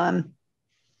 I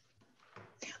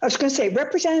was going to say,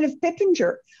 Representative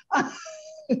Pippinger.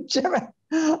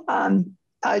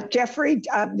 Jeffrey,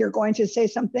 you're going to say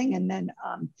something, and then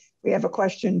we have a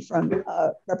question from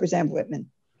Representative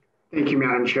Whitman. Thank you,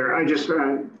 Madam Chair. I just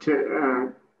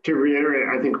to reiterate,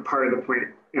 I think part of the point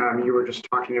you were just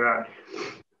talking about,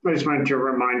 I just wanted to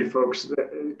remind folks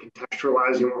that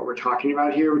contextualizing what we're talking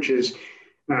about here, which is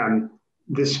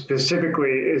this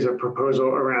specifically is a proposal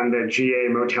around the GA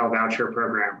motel voucher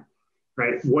program,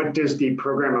 right? What does the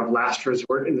program of last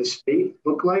resort in the state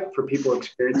look like for people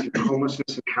experiencing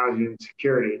homelessness and housing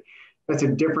insecurity? That's a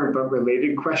different but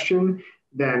related question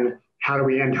than how do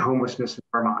we end homelessness in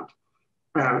Vermont?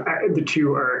 The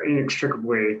two are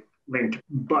inextricably linked,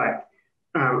 but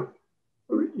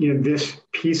this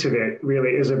piece of it really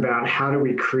is about how do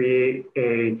we create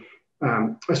a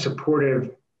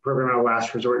supportive program of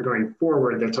last resort going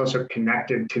forward that's also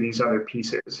connected to these other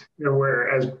pieces.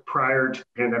 Whereas prior to the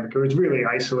pandemic, it was really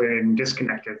isolated and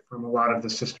disconnected from a lot of the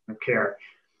system of care,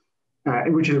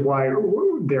 which is why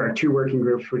there are two working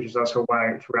groups, which is also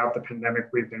why throughout the pandemic,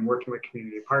 we've been working with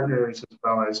community partners as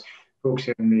well as folks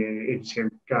in the Agency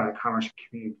of Commerce and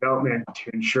Community Development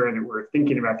to ensure that we're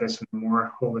thinking about this in a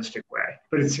more holistic way.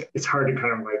 But it's hard to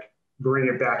kind of like bring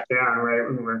it back down, right?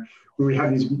 When we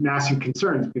have these massive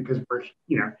concerns because we're,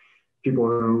 people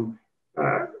who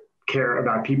care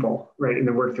about people, right, in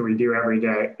the work that we do every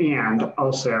day. And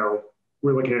also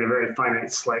we're looking at a very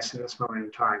finite slice in this moment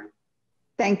in time.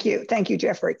 Thank you,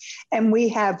 Jeffrey. And we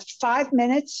have 5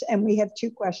 minutes and we have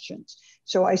 2 questions.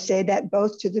 So I say that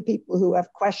both to the people who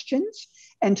have questions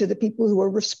and to the people who are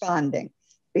responding,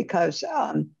 because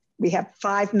we have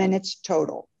 5 minutes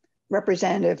total.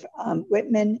 Representative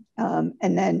Whitman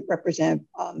and then Representative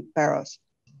Barrows.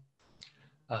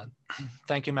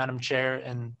 Thank you, Madam Chair,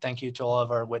 and thank you to all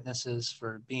of our witnesses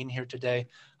for being here today.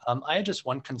 I had just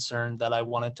one concern that I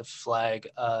wanted to flag.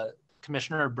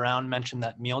 Commissioner Brown mentioned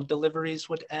that meal deliveries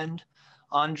would end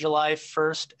on July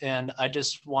 1st, and I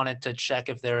just wanted to check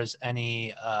if there is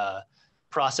any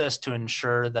process to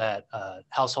ensure that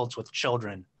households with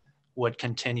children would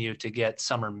continue to get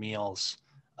summer meals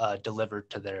delivered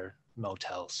to their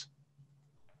motels.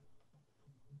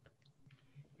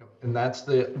 And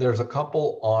there's a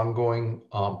couple ongoing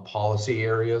policy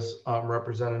areas,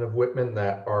 Representative Whitman,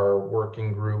 that our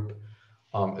working group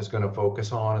is going to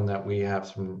focus on, and that we have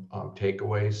some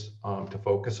takeaways to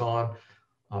focus on.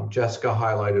 Jessica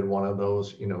highlighted one of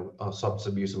those, substance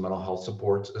abuse and mental health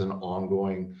supports is an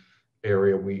ongoing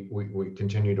area we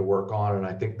continue to work on. And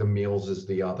I think the meals is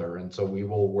the other. And so we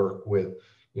will work with,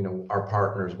 our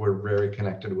partners. We're very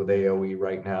connected with AOE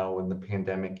right now in the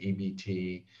pandemic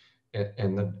EBT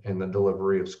and the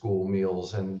delivery of school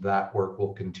meals. And that work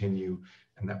will continue,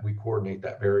 and that we coordinate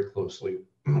that very closely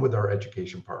with our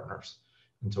education partners.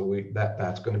 And so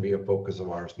that's going to be a focus of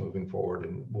ours moving forward.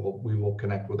 And we will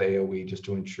connect with AOE just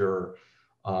to ensure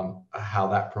how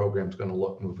that program is going to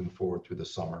look moving forward through the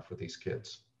summer for these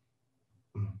kids.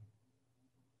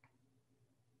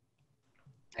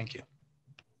 Thank you.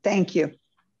 Thank you.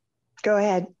 Go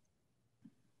ahead.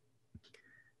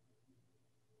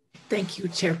 Thank you,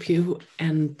 Chair Pugh,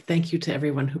 and thank you to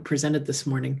everyone who presented this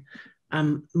morning.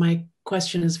 My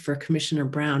question is for Commissioner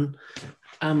Brown.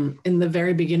 In the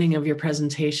very beginning of your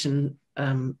presentation,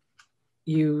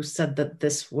 you said that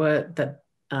this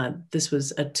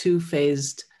was a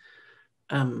two-phased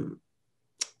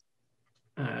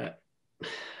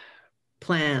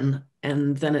plan,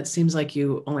 and then it seems like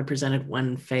you only presented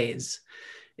one phase.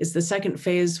 Is the second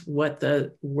phase what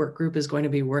the work group is going to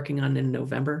be working on in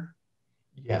November?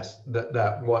 Yes,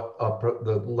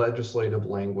 the legislative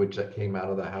language that came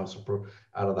out of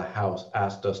the House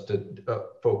asked us to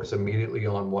focus immediately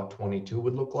on what 22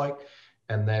 would look like,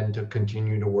 and then to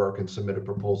continue to work and submit a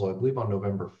proposal, I believe on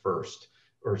November 1st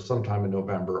or sometime in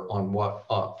November, on what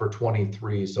for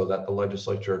 23, so that the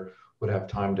legislature would have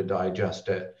time to digest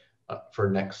it for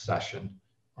next session.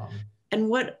 And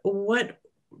what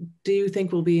do you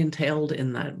think will be entailed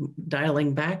in that?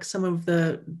 Dialing back some of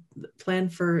the plan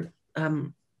for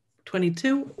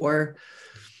 22, or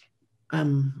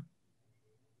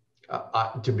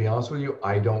to be honest with you,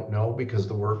 I don't know, because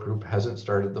the work group hasn't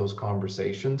started those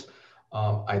conversations.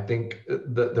 I think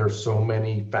that there's so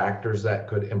many factors that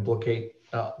could implicate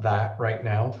that right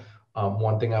now.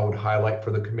 One thing I would highlight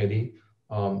for the committee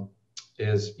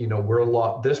is,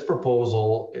 this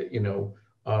proposal,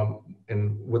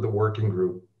 and with the working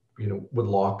group, would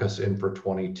lock us in for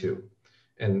 22,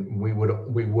 and we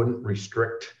wouldn't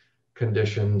restrict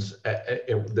conditions.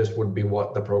 This would be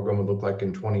what the program would look like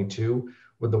in 22.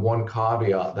 with the one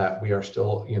caveat that we are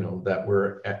still, that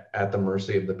we're at the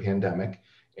mercy of the pandemic.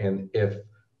 And if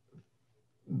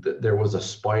there was a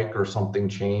spike or something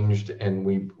changed and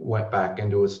we went back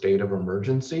into a state of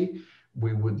emergency,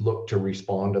 we would look to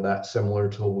respond to that similar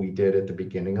to what we did at the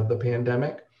beginning of the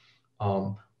pandemic.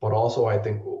 But also I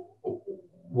think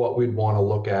what we'd want to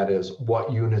look at is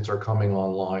what units are coming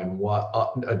online,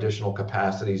 what additional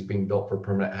capacity is being built for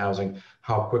permanent housing,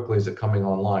 how quickly is it coming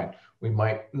online. We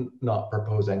might not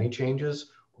propose any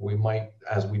changes. We might,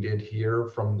 as we did here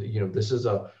from, this is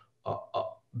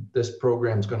this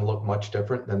program is going to look much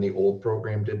different than the old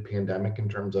program did pandemic in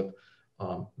terms of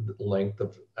length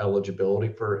of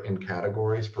eligibility in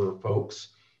categories for folks.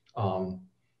 I'll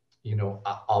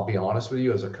be honest with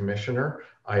you, as a commissioner,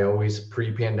 I always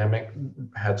pre-pandemic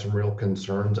had some real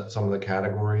concerns at some of the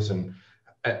categories and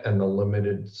the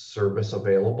limited service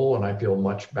available. And I feel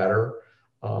much better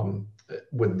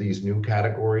with these new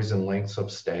categories and lengths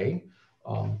of stay.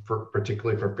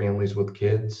 Particularly for families with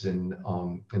kids and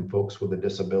folks with a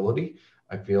disability.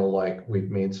 I feel like we've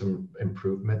made some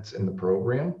improvements in the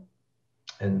program.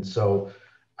 And so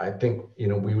I think,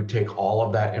 we would take all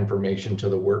of that information to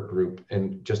the work group.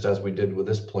 And just as we did with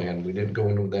this plan, we didn't go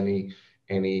in with any,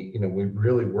 we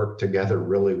really worked together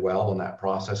really well. And that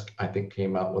process, I think,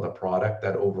 came out with a product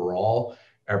that overall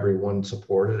everyone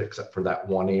supported, except for that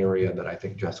one area that I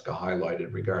think Jessica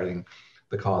highlighted regarding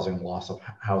the causing loss of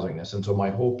housingness. And so my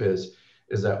hope is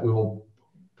that we will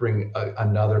bring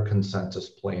another consensus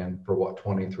plan for what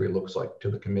 23 looks like to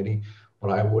the committee, but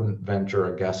I wouldn't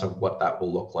venture a guess of what that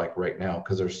will look like right now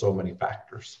because there's so many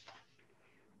factors.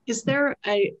 Is there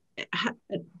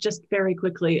just very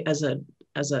quickly as a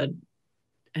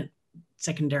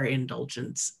secondary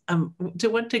indulgence, to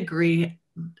what degree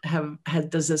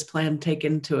does this plan take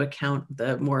into account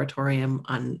the moratorium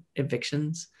on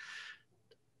evictions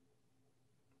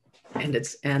and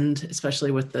its end,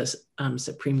 especially with this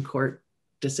Supreme Court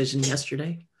decision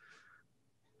yesterday?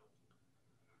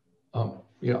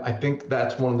 I think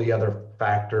that's one of the other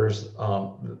factors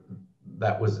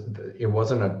it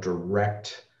wasn't a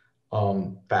direct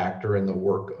factor in the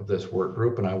work of this work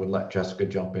group, and I would let Jessica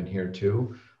jump in here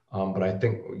too. But I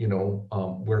think,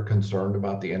 we're concerned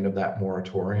about the end of that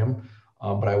moratorium.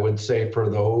 But I would say for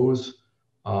those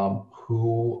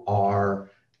who are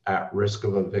at risk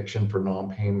of eviction for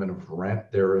non-payment of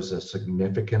rent, there is a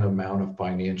significant amount of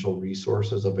financial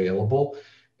resources available.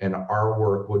 And our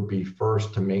work would be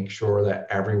first to make sure that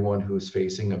everyone who's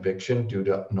facing eviction due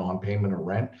to non-payment of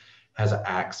rent has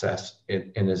access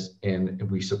and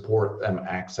we support them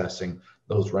accessing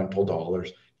those rental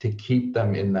dollars to keep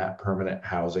them in that permanent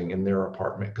housing in their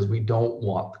apartment, because we don't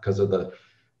want, because of the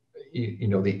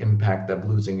impact that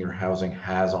losing your housing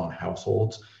has on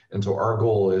households. And so our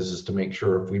goal is to make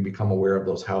sure if we become aware of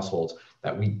those households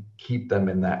that we keep them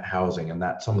in that housing, and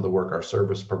that's some of the work our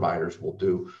service providers will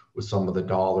do with some of the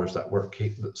dollars that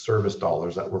service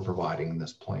dollars that we're providing in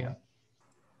this plan.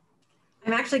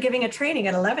 I'm actually giving a training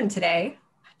at 11 today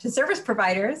to service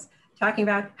providers talking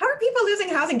about how are people losing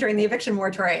housing during the eviction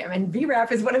moratorium, and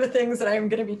VRAP is one of the things that I'm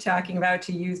going to be talking about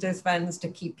to use those funds to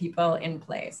keep people in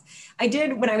place. I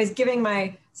did, when I was giving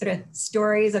my sort of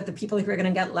stories of the people who are going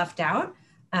to get left out,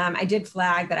 I did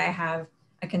flag that I have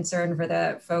a concern for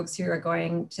the folks who are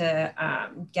going to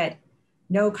get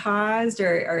no caused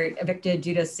or evicted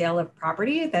due to sale of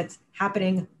property. That's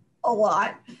happening a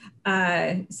lot.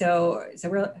 So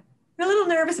we're a little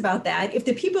nervous about that. If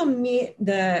the people meet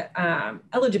the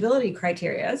eligibility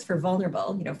criteria for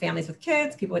vulnerable, families with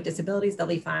kids, people with disabilities, they'll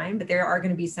be fine. But there are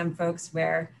going to be some folks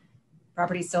where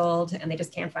property sold and they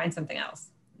just can't find something else.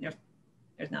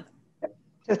 There's nothing.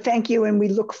 So thank you. And we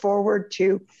look forward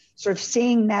to sort of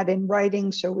seeing that in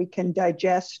writing so we can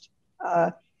digest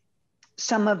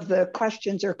some of the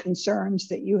questions or concerns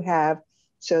that you have,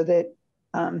 so that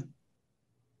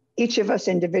each of us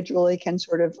individually can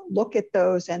sort of look at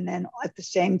those and then at the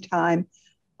same time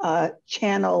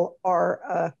channel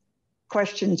our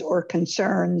questions or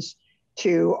concerns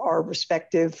to our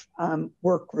respective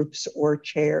work groups or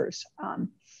chairs.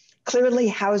 Clearly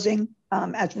housing,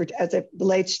 as it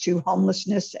relates to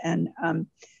homelessness, and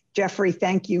Jeffrey,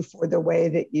 thank you for the way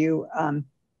that you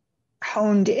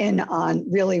honed in on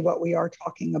really what we are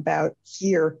talking about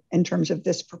here in terms of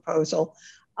this proposal.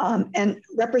 And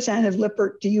Representative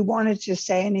Lippert, do you want to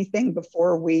say anything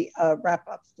before we wrap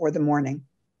up for the morning?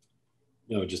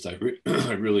 No, just I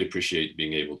really appreciate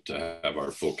being able to have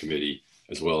our full committee,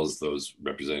 as well as those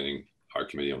representing our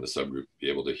committee on the subgroup,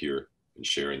 be able to hear and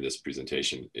share in this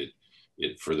presentation.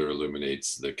 It further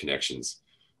illuminates the connections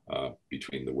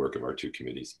between the work of our two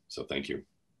committees. So thank you.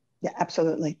 Yeah,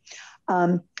 absolutely.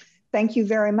 thank you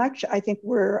very much. I think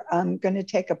we're going to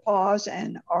take a pause,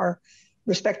 and our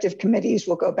respective committees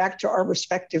will go back to our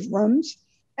respective rooms.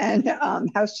 And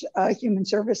House Human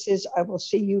Services, I will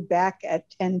see you back at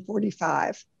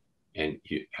 10:45. And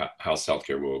House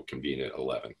Healthcare will convene at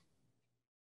 11.